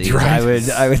tendencies, right.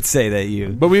 I would say that you.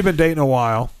 But we've been dating a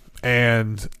while.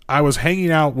 And I was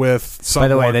hanging out with someone.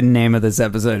 By the way, the name of this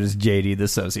episode is JD the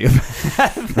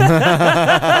Sociopath.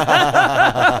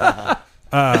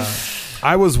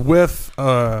 I was with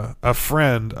a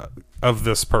friend of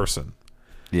this person.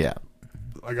 Yeah.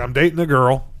 Like, I'm dating a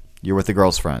girl. You're with the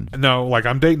girl's friend. No, like,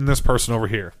 I'm dating this person over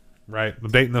here. Right?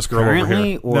 I'm dating this girl over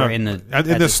here. Or in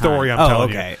this story I'm telling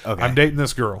you. Okay. I'm dating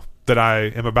this girl that I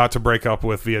am about to break up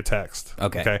with via text.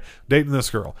 Okay. Dating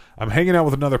this girl. I'm hanging out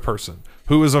with another person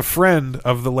who is a friend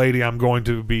of the lady I'm going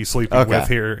to be sleeping with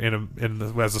here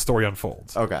as the story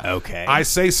unfolds. Okay. I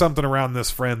say something around this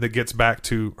friend that gets back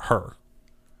to her.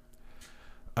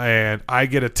 And I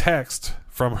get a text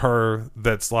from her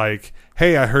that's like,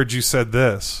 "Hey, I heard you said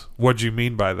this. What'd you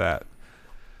mean by that?"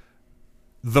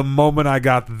 The moment I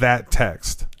got that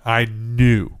text, I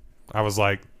knew. I was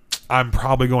like, I'm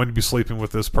probably going to be sleeping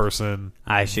with this person.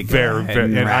 I should go ahead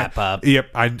and wrap up. Yep.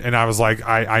 And I was like,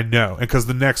 I know. And because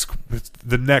the next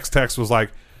text was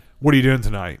like, "What are you doing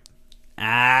tonight?"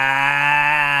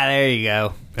 There you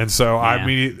go. And so I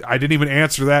didn't even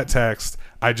answer that text.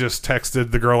 I just texted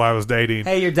the girl I was dating.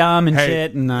 "Hey, you're dumb and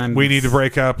shit, and we need to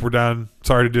break up. We're done.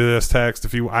 Sorry to do this." Text.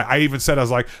 I even said, I was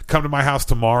like, "Come to my house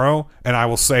tomorrow, and I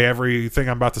will say everything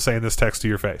I'm about to say in this text to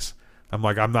your face." I'm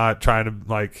like, I'm not trying to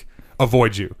like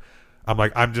avoid you. I'm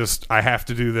like, I have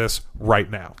to do this right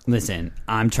now. Listen,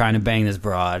 I'm trying to bang this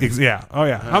broad. Yeah. Oh,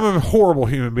 yeah. I'm a horrible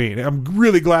human being. I'm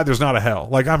really glad there's not a hell.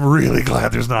 Like, I'm really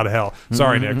glad there's not a hell.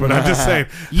 Sorry, Nick, but I'm just saying.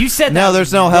 You said No, that.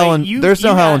 there's no hell in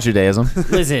hell in Judaism.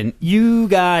 Listen, you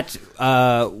got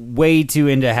way too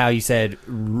into how you said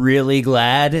really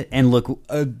glad and look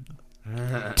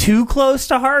too close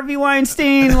to Harvey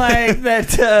Weinstein like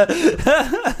that.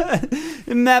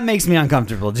 And that makes me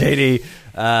uncomfortable, JD.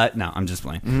 No, I'm just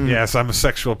playing. Yes, I'm a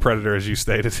sexual predator, as you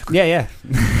stated. Yeah.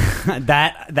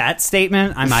 that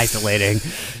statement, I'm isolating.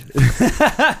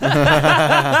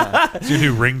 It's your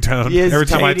new ringtone. Yes, Every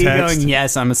time JD I text. going,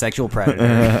 yes, I'm a sexual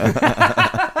predator.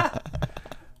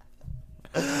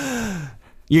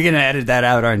 You're going to edit that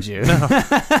out, aren't you? No.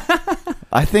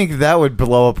 I think that would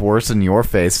blow up worse in your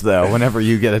face, though, whenever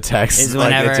you get a text Is like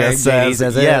whenever it just JD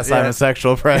says, it, yes, yeah. I'm a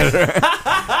sexual predator.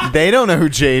 They don't know who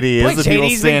JD is, Boy, the people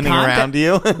JD's standing around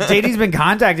you. JD's been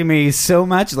contacting me so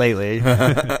much lately.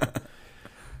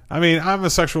 I mean, I'm a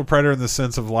sexual predator in the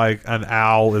sense of like an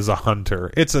owl is a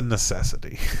hunter. It's a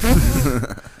necessity.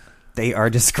 They are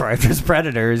described as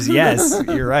predators. Yes,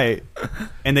 you're right.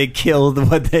 And they kill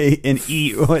and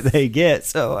eat what they get.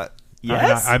 So,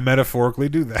 yes. I metaphorically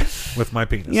do that with my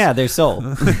penis. Yeah, their soul.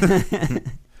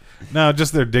 No,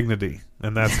 just their dignity.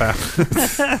 And that's how.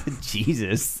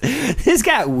 Jesus. This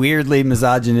got weirdly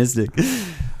misogynistic.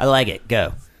 I like it.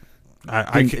 Go.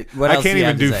 I What else can't do you even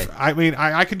have to do. say? I mean,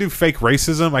 I can do fake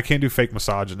racism. I can't do fake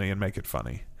misogyny and make it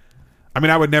funny. I mean,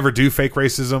 I would never do fake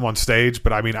racism on stage,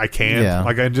 but I mean, I can. Yeah.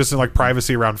 Like, and just in like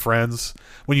privacy around friends,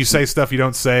 when you say stuff you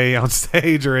don't say on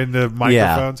stage or in the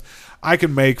microphones, I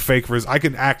can make fake. I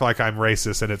can act like I'm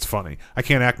racist and it's funny. I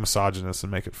can't act misogynist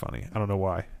and make it funny. I don't know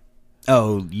why.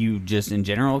 Oh, you just in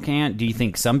general can't? Do you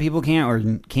think some people can, or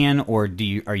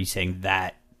are you saying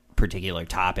that particular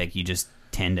topic you just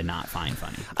tend to not find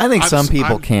funny? I think some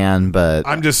people can, but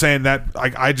I'm just saying that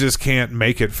I just can't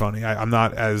make it funny. I'm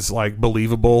not as like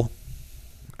believable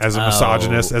as a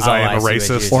misogynist as I am a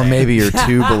racist. or maybe you're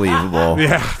too believable.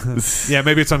 Yeah,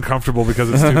 maybe it's uncomfortable because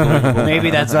it's too believable.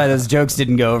 Maybe that's why those jokes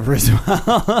didn't go over as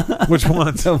well. Which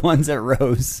ones? The ones at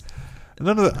Rose.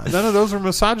 None of those were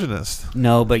misogynist.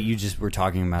 No, but you just were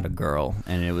talking about a girl,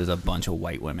 and it was a bunch of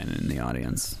white women in the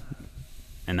audience.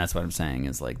 And that's what I'm saying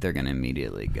is like they're gonna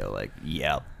immediately go like,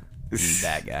 "Yep,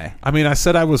 that guy." I mean, I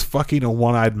said I was fucking a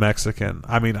one-eyed Mexican.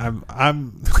 I mean,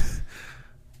 I'm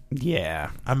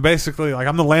Yeah, I'm basically like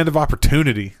I'm the land of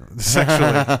opportunity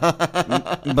sexually.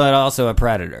 but also a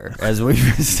predator, as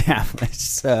we've established.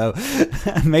 So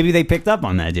maybe they picked up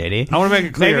on that, JD. I want to make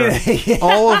it clear: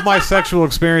 all of my sexual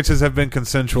experiences have been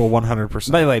consensual, 100%.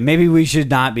 By the way, maybe we should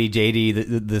not be JD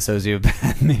the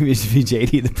sociopath. Maybe it should be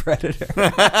JD the predator.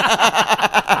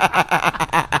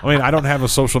 I mean, I don't have a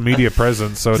social media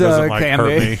presence, so it doesn't like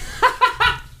hurt me.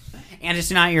 And it's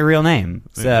not your real name,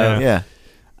 so Yeah.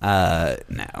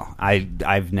 no,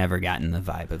 I've never gotten the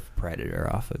vibe of predator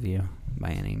off of you by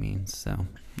any means. So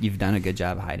you've done a good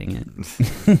job hiding it.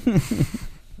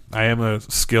 I am a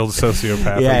skilled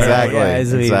sociopath. Yeah, Exactly.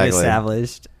 as we've Exactly.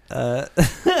 established.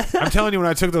 I'm telling you, when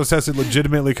I took those tests, it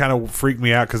legitimately kind of freaked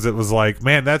me out because it was like,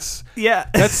 man, that's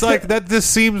like that. This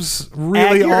seems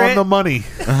really Accurate. on the money.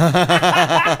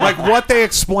 Like what they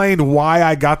explained why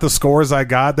I got the scores I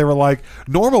got. They were like,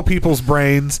 normal people's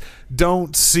brains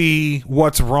don't see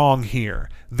what's wrong here.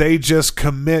 They just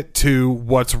commit to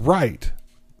what's right.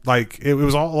 Like it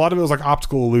was a lot of it was like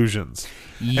optical illusions.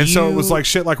 And so it was like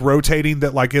shit like rotating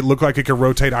that like it looked like it could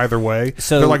rotate either way.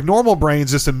 So they're like normal brains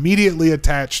just immediately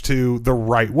attached to the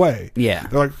right way. Yeah.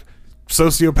 They're like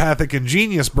sociopathic and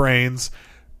genius brains,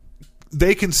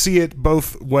 they can see it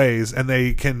both ways and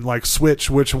they can like switch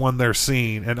which one they're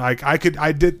seeing. And I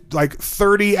did like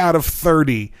 30 out of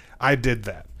 30 I did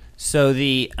that. So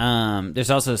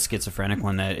there's also a schizophrenic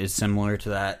one that is similar to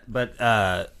that,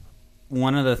 but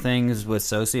one of the things with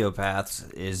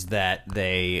sociopaths is that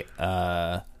they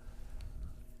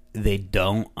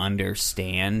don't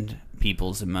understand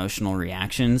people's emotional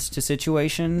reactions to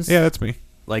situations. Yeah, that's me.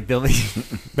 Like they'll be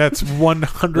That's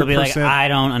 100%. they'll be like, I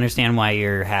don't understand why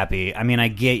you're happy. I mean, I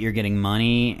get you're getting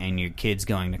money and your kid's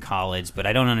going to college, but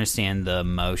I don't understand the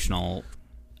emotional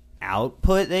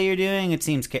output that you're doing.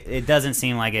 It doesn't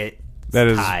seem like it's that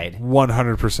is tied.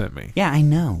 100% me. Yeah, I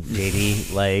know,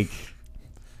 JD. Like,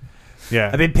 Yeah.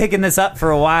 I've been picking this up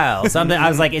for a while. I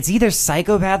was like, it's either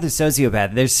psychopath or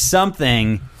sociopath. There's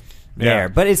something there,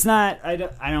 but it's not. I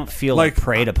don't feel like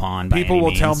preyed upon by people any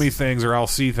will tell means. me things, or I'll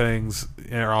see things,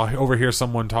 or I'll overhear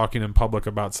someone talking in public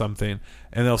about something,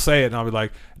 and they'll say it, and I'll be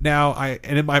like,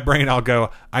 and in my brain I'll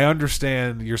go, I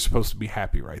understand you're supposed to be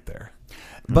happy right there.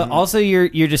 But also your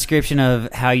description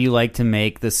of how you like to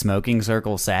make the smoking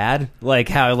circle sad, like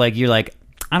how like you're like,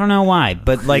 I don't know why,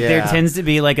 but like there tends to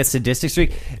be like a sadistic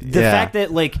streak. The fact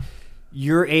that like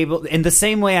you're able, in the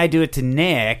same way I do it to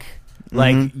Nick,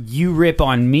 like you rip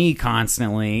on me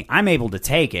constantly, I'm able to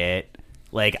take it.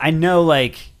 Like I know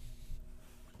like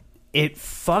it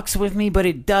fucks with me, but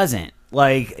it doesn't.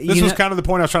 Like this was kind of the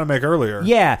point I was trying to make earlier.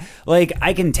 Yeah, like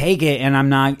I can take it, and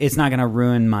it's not going to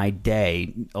ruin my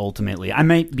day. Ultimately, I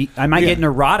might get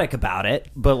neurotic about it,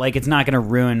 but like it's not going to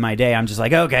ruin my day. I'm just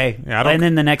like, okay, and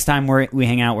then the next time we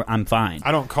hang out, I'm fine.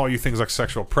 I don't call you things like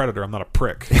sexual predator. I'm not a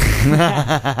prick.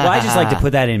 Well, I just like to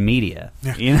put that in media.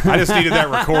 You know? I just needed that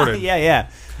recorded. Yeah.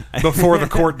 Before the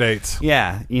court dates.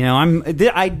 Yeah, you know,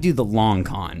 I do the long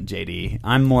con, JD.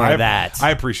 I'm more of that.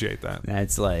 I appreciate that.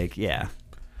 That's like, yeah.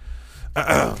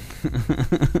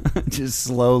 Just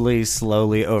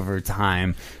slowly over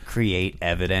time create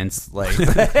evidence like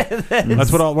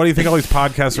that's what do you think all these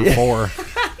podcasts are for?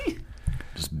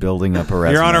 Just building up a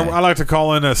resume. Your Honor, I like to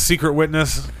call in a secret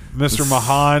witness, Mr.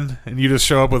 Mahan, and you just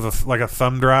show up with a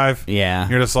thumb drive. Yeah,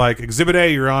 you're just like, Exhibit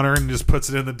A, Your Honor, and just puts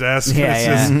it in the desk. It's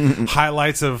just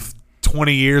highlights of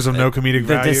 20 years of no comedic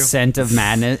value. The descent of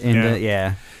madness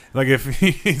into Like if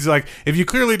he's like, if you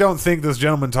clearly don't think this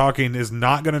gentleman talking is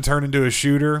not going to turn into a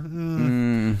shooter,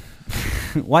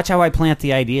 watch how I plant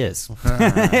the ideas.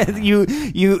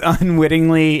 You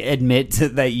unwittingly admit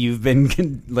that you've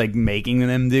been like making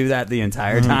them do that the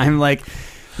entire time. Like,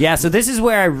 yeah. So this is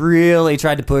where I really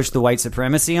tried to push the white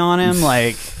supremacy on him.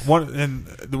 Like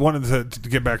to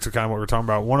get back to kind of what we were talking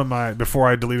about. Before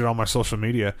I deleted all my social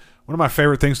media, one of my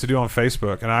favorite things to do on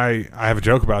Facebook, and I have a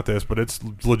joke about this, but it's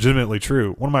legitimately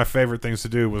true. One of my favorite things to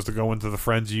do was to go into the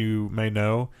friends you may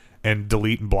know and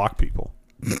delete and block people.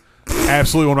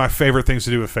 Absolutely one of my favorite things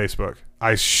to do with Facebook.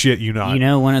 I shit you not. You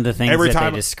know, one of the things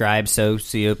they describe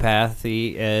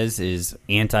sociopathy as is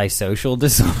antisocial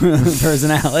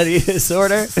personality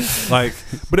disorder. Like,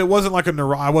 but it wasn't like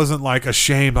I wasn't like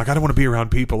ashamed. Like, I don't want to be around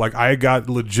people. Like, I got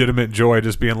legitimate joy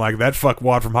just being like, that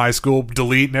fuckwad from high school,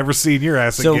 delete, never seen your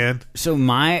ass again. So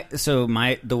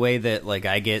the way that like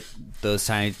I get those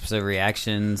types of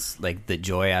reactions, like the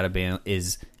joy out of being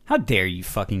is, how dare you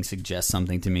fucking suggest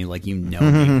something to me like you know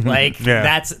me? Like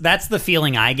that's the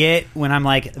feeling I get when I'm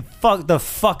like,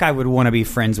 fuck I would want to be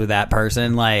friends with that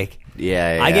person. Like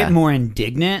I get more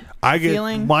indignant.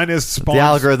 Feeling. Mine is the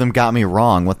algorithm got me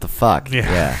wrong. What the fuck?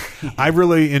 Yeah. I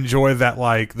really enjoy that,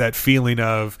 like that feeling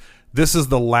of, this is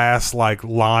the last like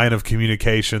line of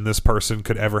communication this person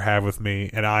could ever have with me,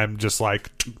 and I'm just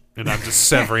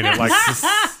severing it. Like,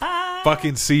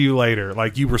 fucking see you later.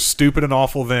 Like, you were stupid and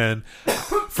awful then.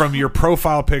 From your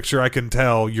profile picture, I can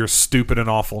tell you're stupid and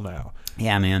awful now.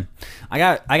 Yeah, man. I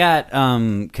got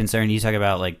concerned. You talk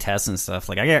about like tests and stuff.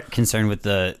 Like, I got concerned with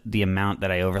the amount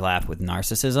that I overlap with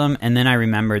narcissism, and then I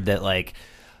remembered that like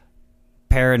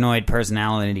paranoid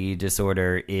personality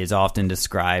disorder is often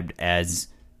described as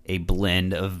a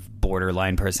blend of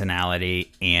borderline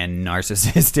personality and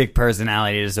narcissistic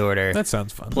personality disorder. That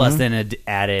sounds fun. Plus then an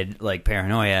added like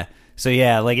paranoia. So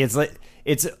yeah, like it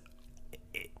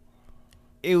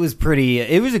was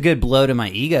a good blow to my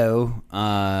ego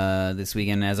this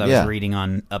weekend as I was reading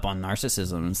up on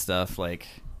narcissism and stuff. Like,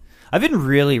 I've been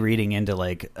really reading into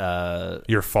like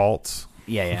your faults.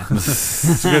 Yeah.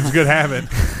 It's a good habit.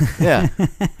 Yeah.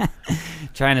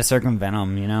 Trying to circumvent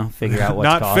them, you know, figure out what's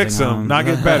not causing fix them, them. not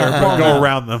get better, but go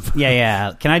around them.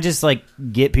 Yeah. Can I just like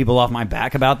get people off my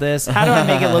back about this? How do I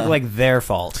make it look like their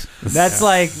fault? That's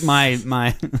like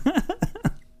my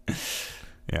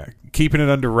Yeah, keeping it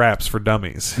under wraps for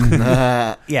dummies.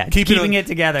 Yeah, keeping it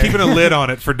together. Keeping a lid on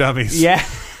it for dummies. Yeah.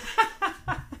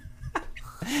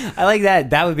 I like that.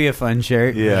 That would be a fun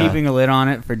shirt. Yeah. Keeping a lid on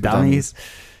it for dummies.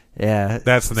 Yeah,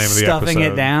 that's the name of the Stuffing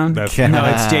episode. it down. No, it's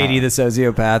JD the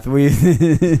sociopath.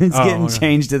 It's getting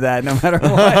changed to that no matter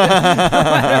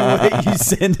what you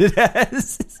send it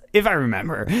as. If I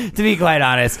remember, to be quite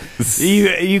honest,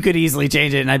 you could easily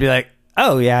change it, and I'd be like,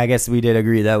 oh yeah, I guess we did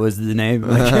agree that was the name.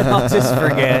 Like, I'll just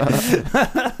forget.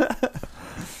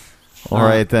 All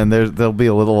right, then there'll be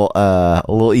a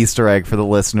little Easter egg for the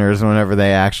listeners whenever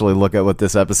they actually look at what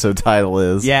this episode title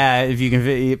is. Yeah, if you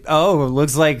can. Oh, it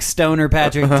looks like Stoner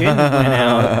Patrick didn't win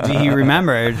out. He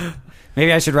remembered.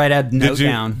 Maybe I should write a note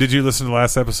down. Did you listen to the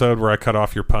last episode where I cut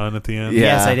off your pun at the end? Yeah.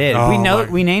 Yes, I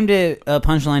did. We named it a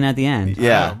punchline at the end.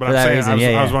 Yeah, but I'm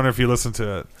saying I was wondering if you listened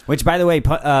to it. Which, by the way,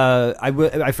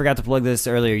 I forgot to plug this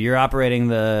earlier. You're operating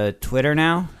the Twitter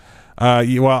now.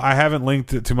 Well, I haven't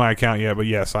linked it to my account yet, but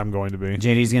yes, I'm going to be.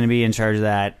 JD's going to be in charge of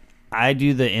that. I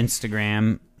do the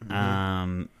Instagram,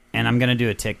 and I'm going to do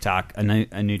a TikTok,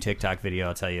 a new TikTok video.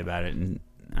 I'll tell you about it. And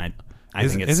I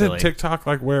think it's isn't silly. TikTok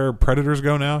like where predators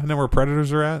go now? Isn't that where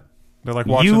predators are at? They're like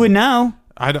watching. You would know.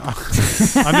 I'm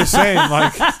just saying,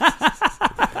 like,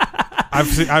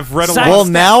 I've read a lot. Well,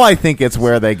 now I think it's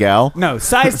where they go. No,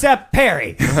 sidestep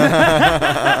Perry.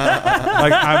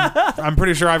 Like, I'm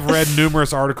pretty sure I've read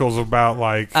numerous articles about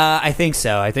like. I think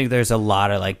so. I think there's a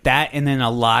lot of like that, and then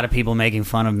a lot of people making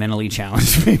fun of mentally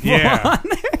challenged people. Yeah. On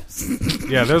there.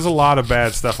 Yeah, there's a lot of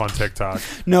bad stuff on TikTok.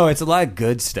 No, it's a lot of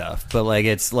good stuff, but like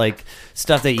it's like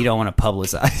stuff that you don't want to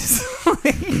publicize.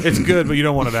 It's good, but you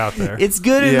don't want it out there. It's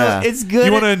good. Yeah. It's good.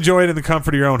 You want to enjoy it in the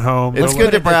comfort of your own home. It's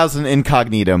good to browse in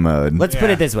incognito mode. Let's put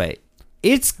Yeah. it this way: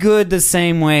 it's good the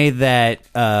same way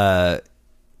that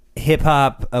hip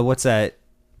hop. What's that?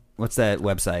 What's that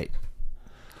website?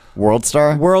 World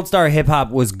Star? World Star Hip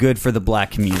Hop was good for the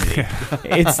black community.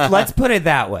 Let's put it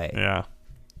that way. Yeah.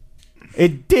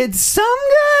 It did some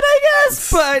good, I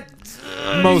guess, but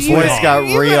Most you- Voice got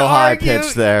you real could high argue-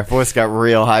 pitched there. Voice got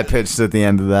real high pitched at the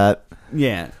end of that.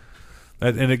 Yeah.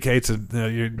 That indicates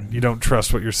that you don't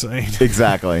trust what you're saying.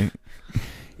 Exactly.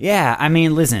 Yeah, I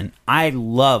mean, listen, I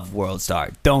love World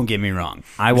Star. Don't get me wrong.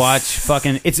 I watch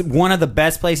fucking... It's one of the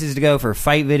best places to go for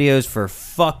fight videos, for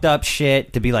fucked up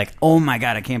shit, to be like, oh my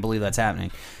God, I can't believe that's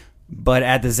happening. But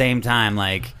at the same time,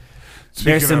 like,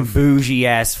 there's some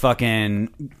bougie-ass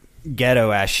fucking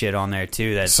ghetto-ass shit on there,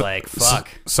 too, that's like, fuck.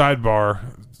 Sidebar,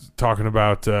 talking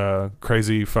about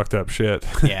crazy fucked up shit.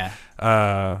 Yeah.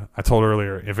 I told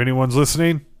earlier, if anyone's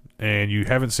listening and you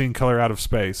haven't seen Color Out of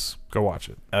Space, go watch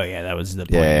it. Oh, yeah, that was the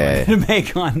point Yeah. I wanted to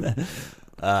make on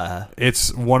the...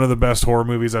 It's one of the best horror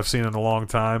movies I've seen in a long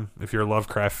time. If you're a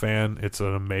Lovecraft fan, it's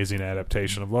an amazing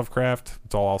adaptation of Lovecraft.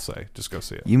 That's all I'll say. Just go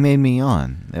see it. You made me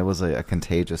yawn. It was a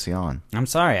contagious yawn. I'm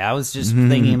sorry, I was just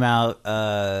thinking about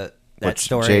that Which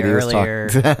story JD was earlier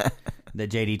talking- that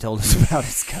JD told us about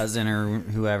his cousin or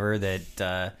whoever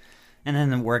that, and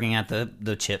then working at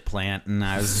the chip plant, and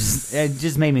I was just, it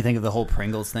just made me think of the whole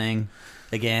Pringles thing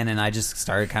again, and I just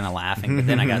started kind of laughing, but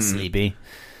then I got sleepy.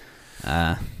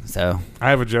 So I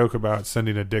have a joke about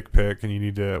sending a dick pic, and you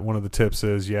need to. One of the tips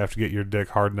is you have to get your dick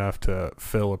hard enough to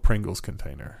fill a Pringles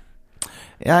container.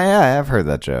 Yeah, I've heard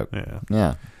that joke.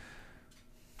 Yeah.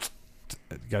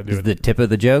 You gotta do is it. the tip of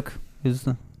the joke? Is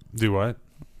the Do what?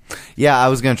 Yeah, I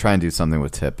was going to try and do something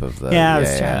with tip of the... I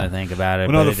was trying to think about it.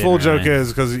 Well, no, but the it full didn't joke really- is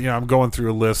because I'm going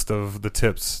through a list of the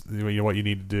tips. What you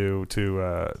need to do to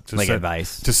like send,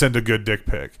 advice to send a good dick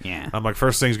pic. Yeah. I'm like,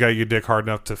 first thing's got to get your dick hard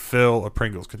enough to fill a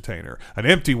Pringles container. An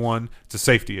empty one, it's a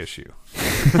safety issue.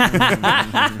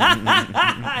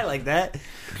 I like that.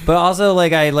 But also,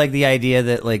 like, I like the idea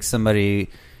that, like, somebody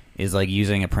is, like,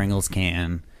 using a Pringles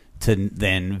can to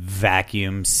then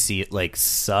vacuum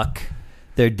suck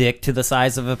their dick to the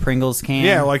size of a Pringles can.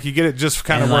 Yeah, like you get it just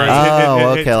kind of And where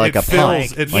like- okay, like a fills,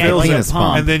 pump. it Yeah, fills like a it,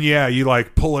 pump. and then you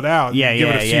like pull it out. Yeah, and give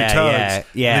yeah, it a few yeah, tugs.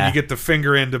 yeah. And then you get the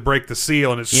finger in to break the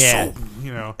seal, and it's Yeah.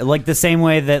 like Like the same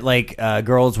way that, like,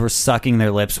 girls were sucking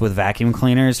their lips with vacuum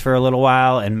cleaners for a little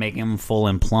while and making them full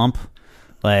and plump.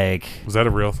 Like, was that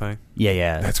a real thing?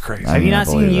 yeah. That's crazy. Have you can't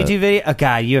not seen believe YouTube video? Oh,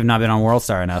 God, you have not been on World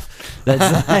Star enough.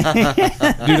 That's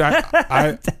Dude,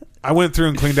 I went through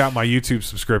and cleaned out my YouTube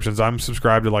subscriptions. I'm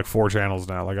subscribed to like 4 channels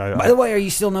now. Like By the way, are you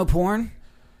still no porn?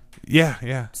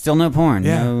 yeah. Still no porn.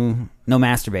 Yeah. No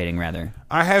masturbating, rather.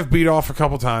 I have beat off a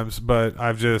couple times, but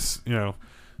I've just no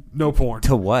porn,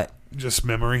 To what? just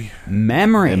memory,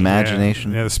 Memory.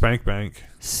 Imagination. Yeah, the spank bank.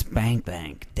 Spank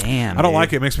bank. Damn. I don't dude.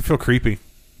 like it. It makes me feel creepy.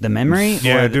 The memory?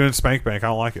 Yeah, Or doing spank bank. I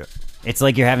don't like it. it's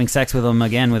like you're having sex with them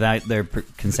again without their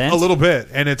consent? A little bit,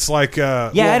 and it's like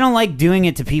Yeah, I don't like doing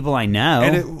it to people I know.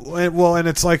 and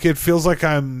it's like it feels like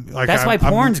I'm like That's why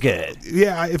porn's good.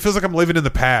 Yeah, it feels like I'm living in the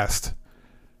past.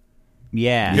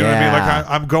 Yeah. You know what I mean? Yeah. Like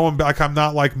I'm going back. I'm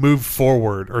not like moved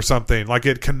forward or something. Like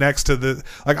it connects to the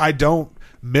like I don't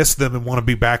miss them and want to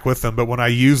be back with them. But when I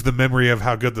use the memory of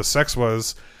how good the sex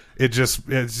was, it just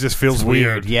feels It's weird.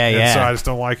 weird. Yeah, And yeah. so I just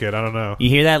don't like it. I don't know. You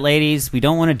hear that, ladies? We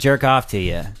don't want to jerk off to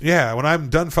you. Yeah, when I'm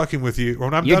done fucking with you,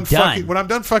 when I'm You're done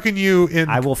done. fucking you in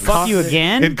I will fuck you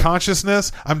again? in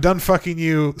consciousness, I'm done fucking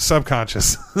you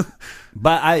subconscious.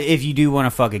 But if you do want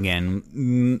to fuck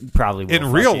again, probably will In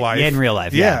fuck real you. life. Yeah, in real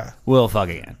life, Yeah. we'll fuck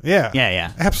again. Yeah.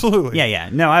 Yeah. Absolutely. Yeah.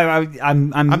 No, I'm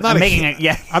not I'm a making he- it.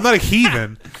 Yeah. I'm not a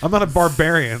heathen. I'm not a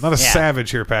barbarian. I'm not a Yeah. savage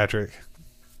here, Patrick.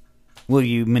 Will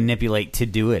you manipulate to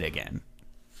do it again?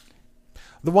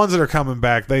 The ones that are coming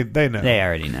back, they know. They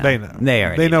already know. They know. They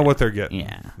already know know. what they're getting.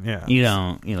 Yeah.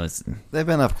 Yeah. You listen. They've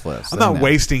been up close. I'm They not know.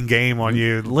 wasting game on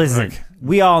you. Listen. Like,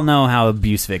 We all know how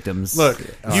abuse victims. look,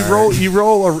 you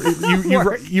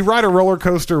ride a roller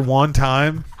coaster one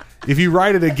time, If you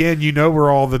write it again, you know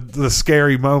where all the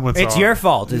scary moments are. It's your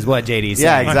fault, is what JD's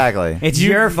saying. Yeah, exactly. It's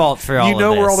your fault for all of this. You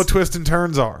know where all the twists and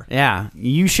turns are. Yeah,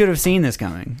 you should have seen this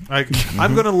coming. Like,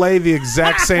 I'm going to lay the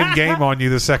exact same game on you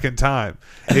the second time.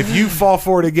 If you fall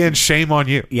for it again, shame on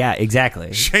you. Yeah,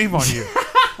 exactly. Shame on you.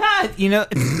 You know,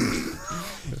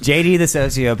 JD the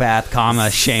sociopath,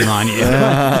 comma, shame on you.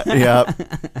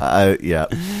 Yep.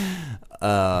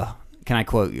 Can I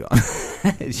quote you?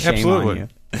 Shame Absolutely. on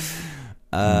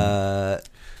you.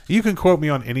 You can quote me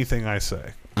on anything I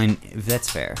say. That's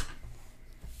fair.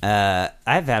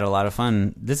 I've had a lot of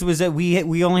fun. This was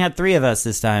we only had 3 of us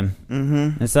this time.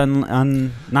 Mm-hmm. It's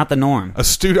not the norm.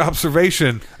 Astute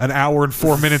observation. An hour and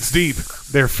 4 minutes deep.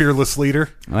 Their fearless leader.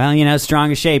 Well, you know,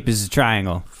 strongest shape is a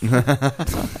triangle.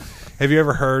 Have you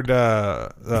ever heard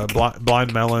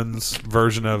Blind Melon's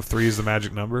version of 3 is the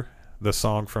Magic Number? The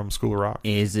song from School of Rock.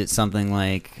 Is it something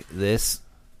like this?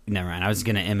 Never mind. I was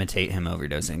going to imitate him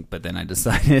overdosing, but then I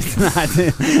decided not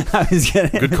to. I was going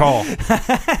to. Good call.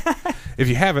 If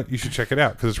you haven't, you should check it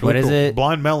out because it's really What is cool. it?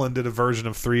 Blind Melon did a version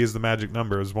of 3 is the Magic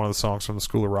Number. It was one of the songs from the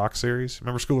School of Rock series.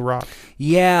 Remember School of Rock?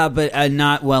 Yeah, but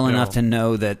not well enough to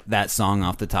know that song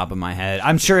off the top of my head.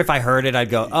 I'm sure if I heard it, I'd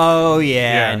go, "Oh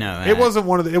yeah, I know." That.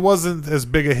 It wasn't as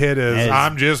big a hit as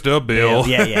I'm Just a Bill.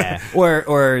 Yeah.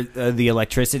 or the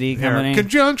Electricity Company.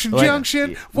 Conjunction,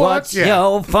 junction. What's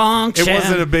your function? It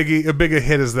wasn't a big a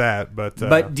hit as that, but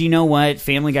do you know what?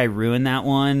 Family Guy ruined that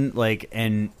one.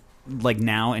 Like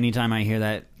now, anytime I hear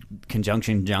that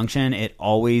conjunction junction, it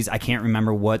always I can't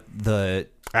remember what the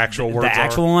actual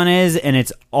one is, and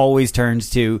it's always turns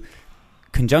to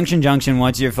conjunction junction.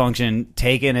 What's your function?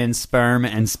 Taking in sperm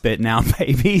and spitting out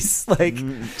babies. Like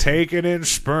taking in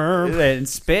sperm and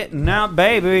spitting out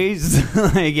babies.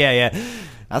 Like yeah.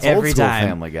 That's every old school time.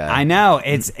 Family Guy. I know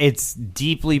it's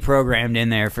deeply programmed in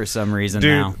there for some reason.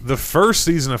 Dude, now. the first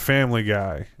season of Family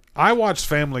Guy, I watched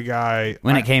Family Guy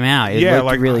when it came out. It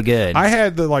looked really good. I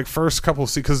had the first couple of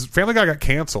seasons because Family Guy got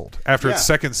canceled after its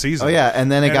second season. Oh yeah,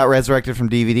 and then it got resurrected from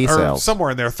DVD sales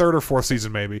somewhere in there, 3rd or 4th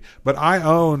season maybe. But I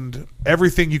owned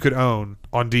everything you could own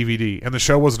on DVD, and the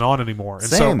show wasn't on anymore. And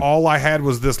Same. so all I had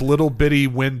was this little bitty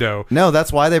window. No,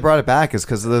 that's why they brought it back, is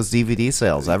because of those DVD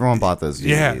sales. Everyone bought those DVDs.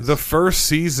 Yeah, the first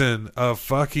season of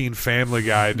fucking Family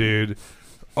Guy, dude.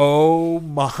 Oh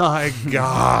my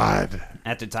god.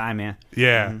 At the time, yeah.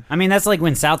 Yeah. I mean, that's like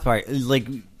when South Park, like,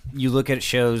 you look at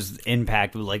shows'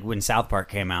 impact, like when South Park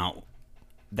came out,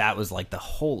 that was like the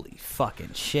holy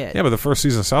fucking shit. Yeah, but the first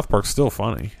season of South Park's still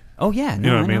funny. Oh, yeah. You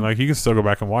know what I mean? Like, you can still go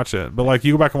back and watch it. But, like,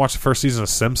 you go back and watch the first season of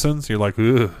Simpsons, you're like,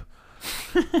 ugh.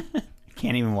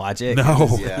 Can't even watch it. No,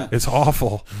 it's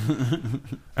awful.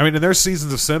 I mean, and there's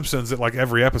seasons of Simpsons that, like,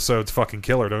 every episode's fucking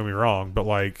killer, don't get me wrong. But,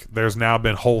 like, there's now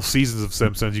been whole seasons of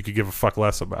Simpsons you could give a fuck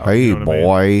less about. Hey, you know what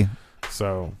boy. I mean?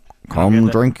 So come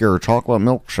drink your chocolate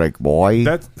milkshake, boy.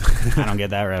 I don't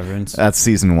get that reference. That's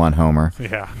season 1 Homer.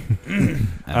 Yeah.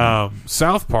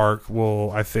 South Park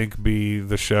will, I think, be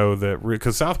the show that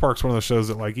because South Park's one of the shows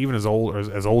that, like, even as old as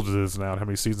it is now, how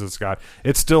many seasons it's got,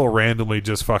 it still randomly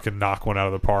just fucking knock one out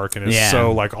of the park, and it's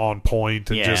so like on point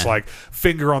and just like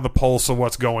finger on the pulse of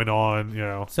what's going on. You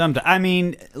know, I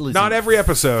mean, listen, not every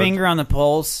episode. Finger on the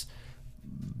pulse.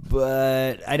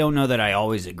 But I don't know that I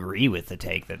always agree with the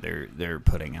take that they're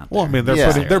putting out there. Well, I mean,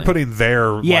 they're putting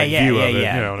their view of it. You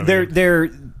know what I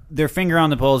mean? Their finger on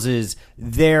the pulse is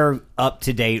they're up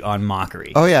to date on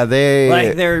mockery. Oh yeah,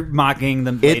 they're mocking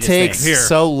the It takes thing.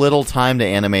 so little time to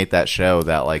animate that show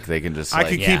that like they can just. I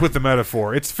can keep with the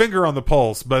metaphor. It's finger on the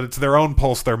pulse, but it's their own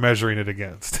pulse they're measuring it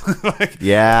against.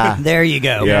 There you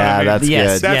go. Yeah, that's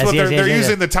good. That's what they're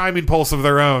using the timing pulse of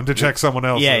their own to check someone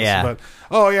else's. Yeah. But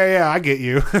I get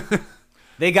you.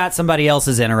 They got somebody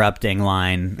else's interrupting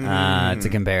line to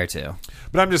compare to.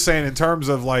 But I'm just saying, in terms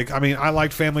of, like, I mean, I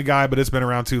liked Family Guy, but it's been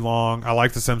around too long. I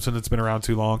like The Simpsons, it's been around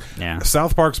too long. Yeah.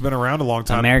 South Park's been around a long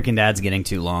time. American Dad's getting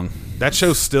too long. That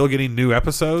show's still getting new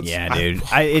episodes. Yeah, dude.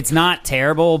 It's not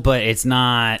terrible, but it's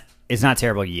not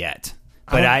terrible yet.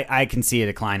 But I can see a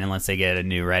decline unless they get a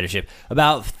new writership.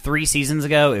 About 3 seasons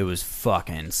ago, it was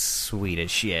fucking sweet as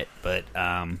shit. But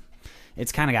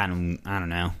it's kind of gotten, I don't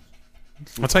know.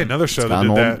 I'll tell you another show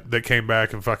that came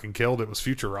back and fucking killed it was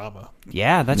Futurama.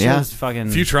 Yeah, that show's fucking...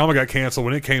 Futurama got canceled.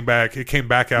 When it came back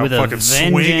out with fucking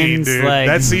swinging, dude. Like,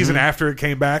 that season after it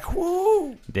came back,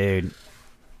 woo! Dude.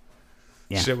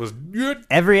 Yeah. Shit was good.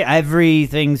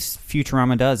 Everything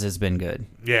Futurama does has been good.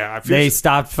 Yeah. They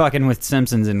stopped fucking with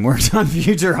Simpsons and worked on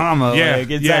Futurama. Yeah, like,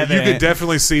 you could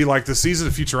definitely see, like, the seasons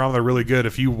of Futurama, they're really good.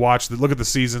 If you look at the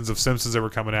seasons of Simpsons that were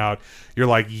coming out, you're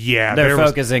like, yeah. They're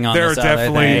focusing on this They're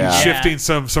definitely other thing. shifting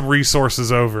some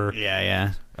resources over.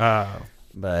 Yeah.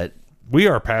 But we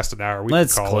are past an hour. We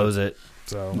Let's can call close it.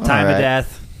 So Time right. of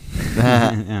death.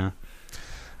 Yeah.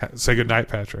 say good night,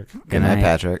 Patrick. Good night,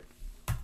 Patrick.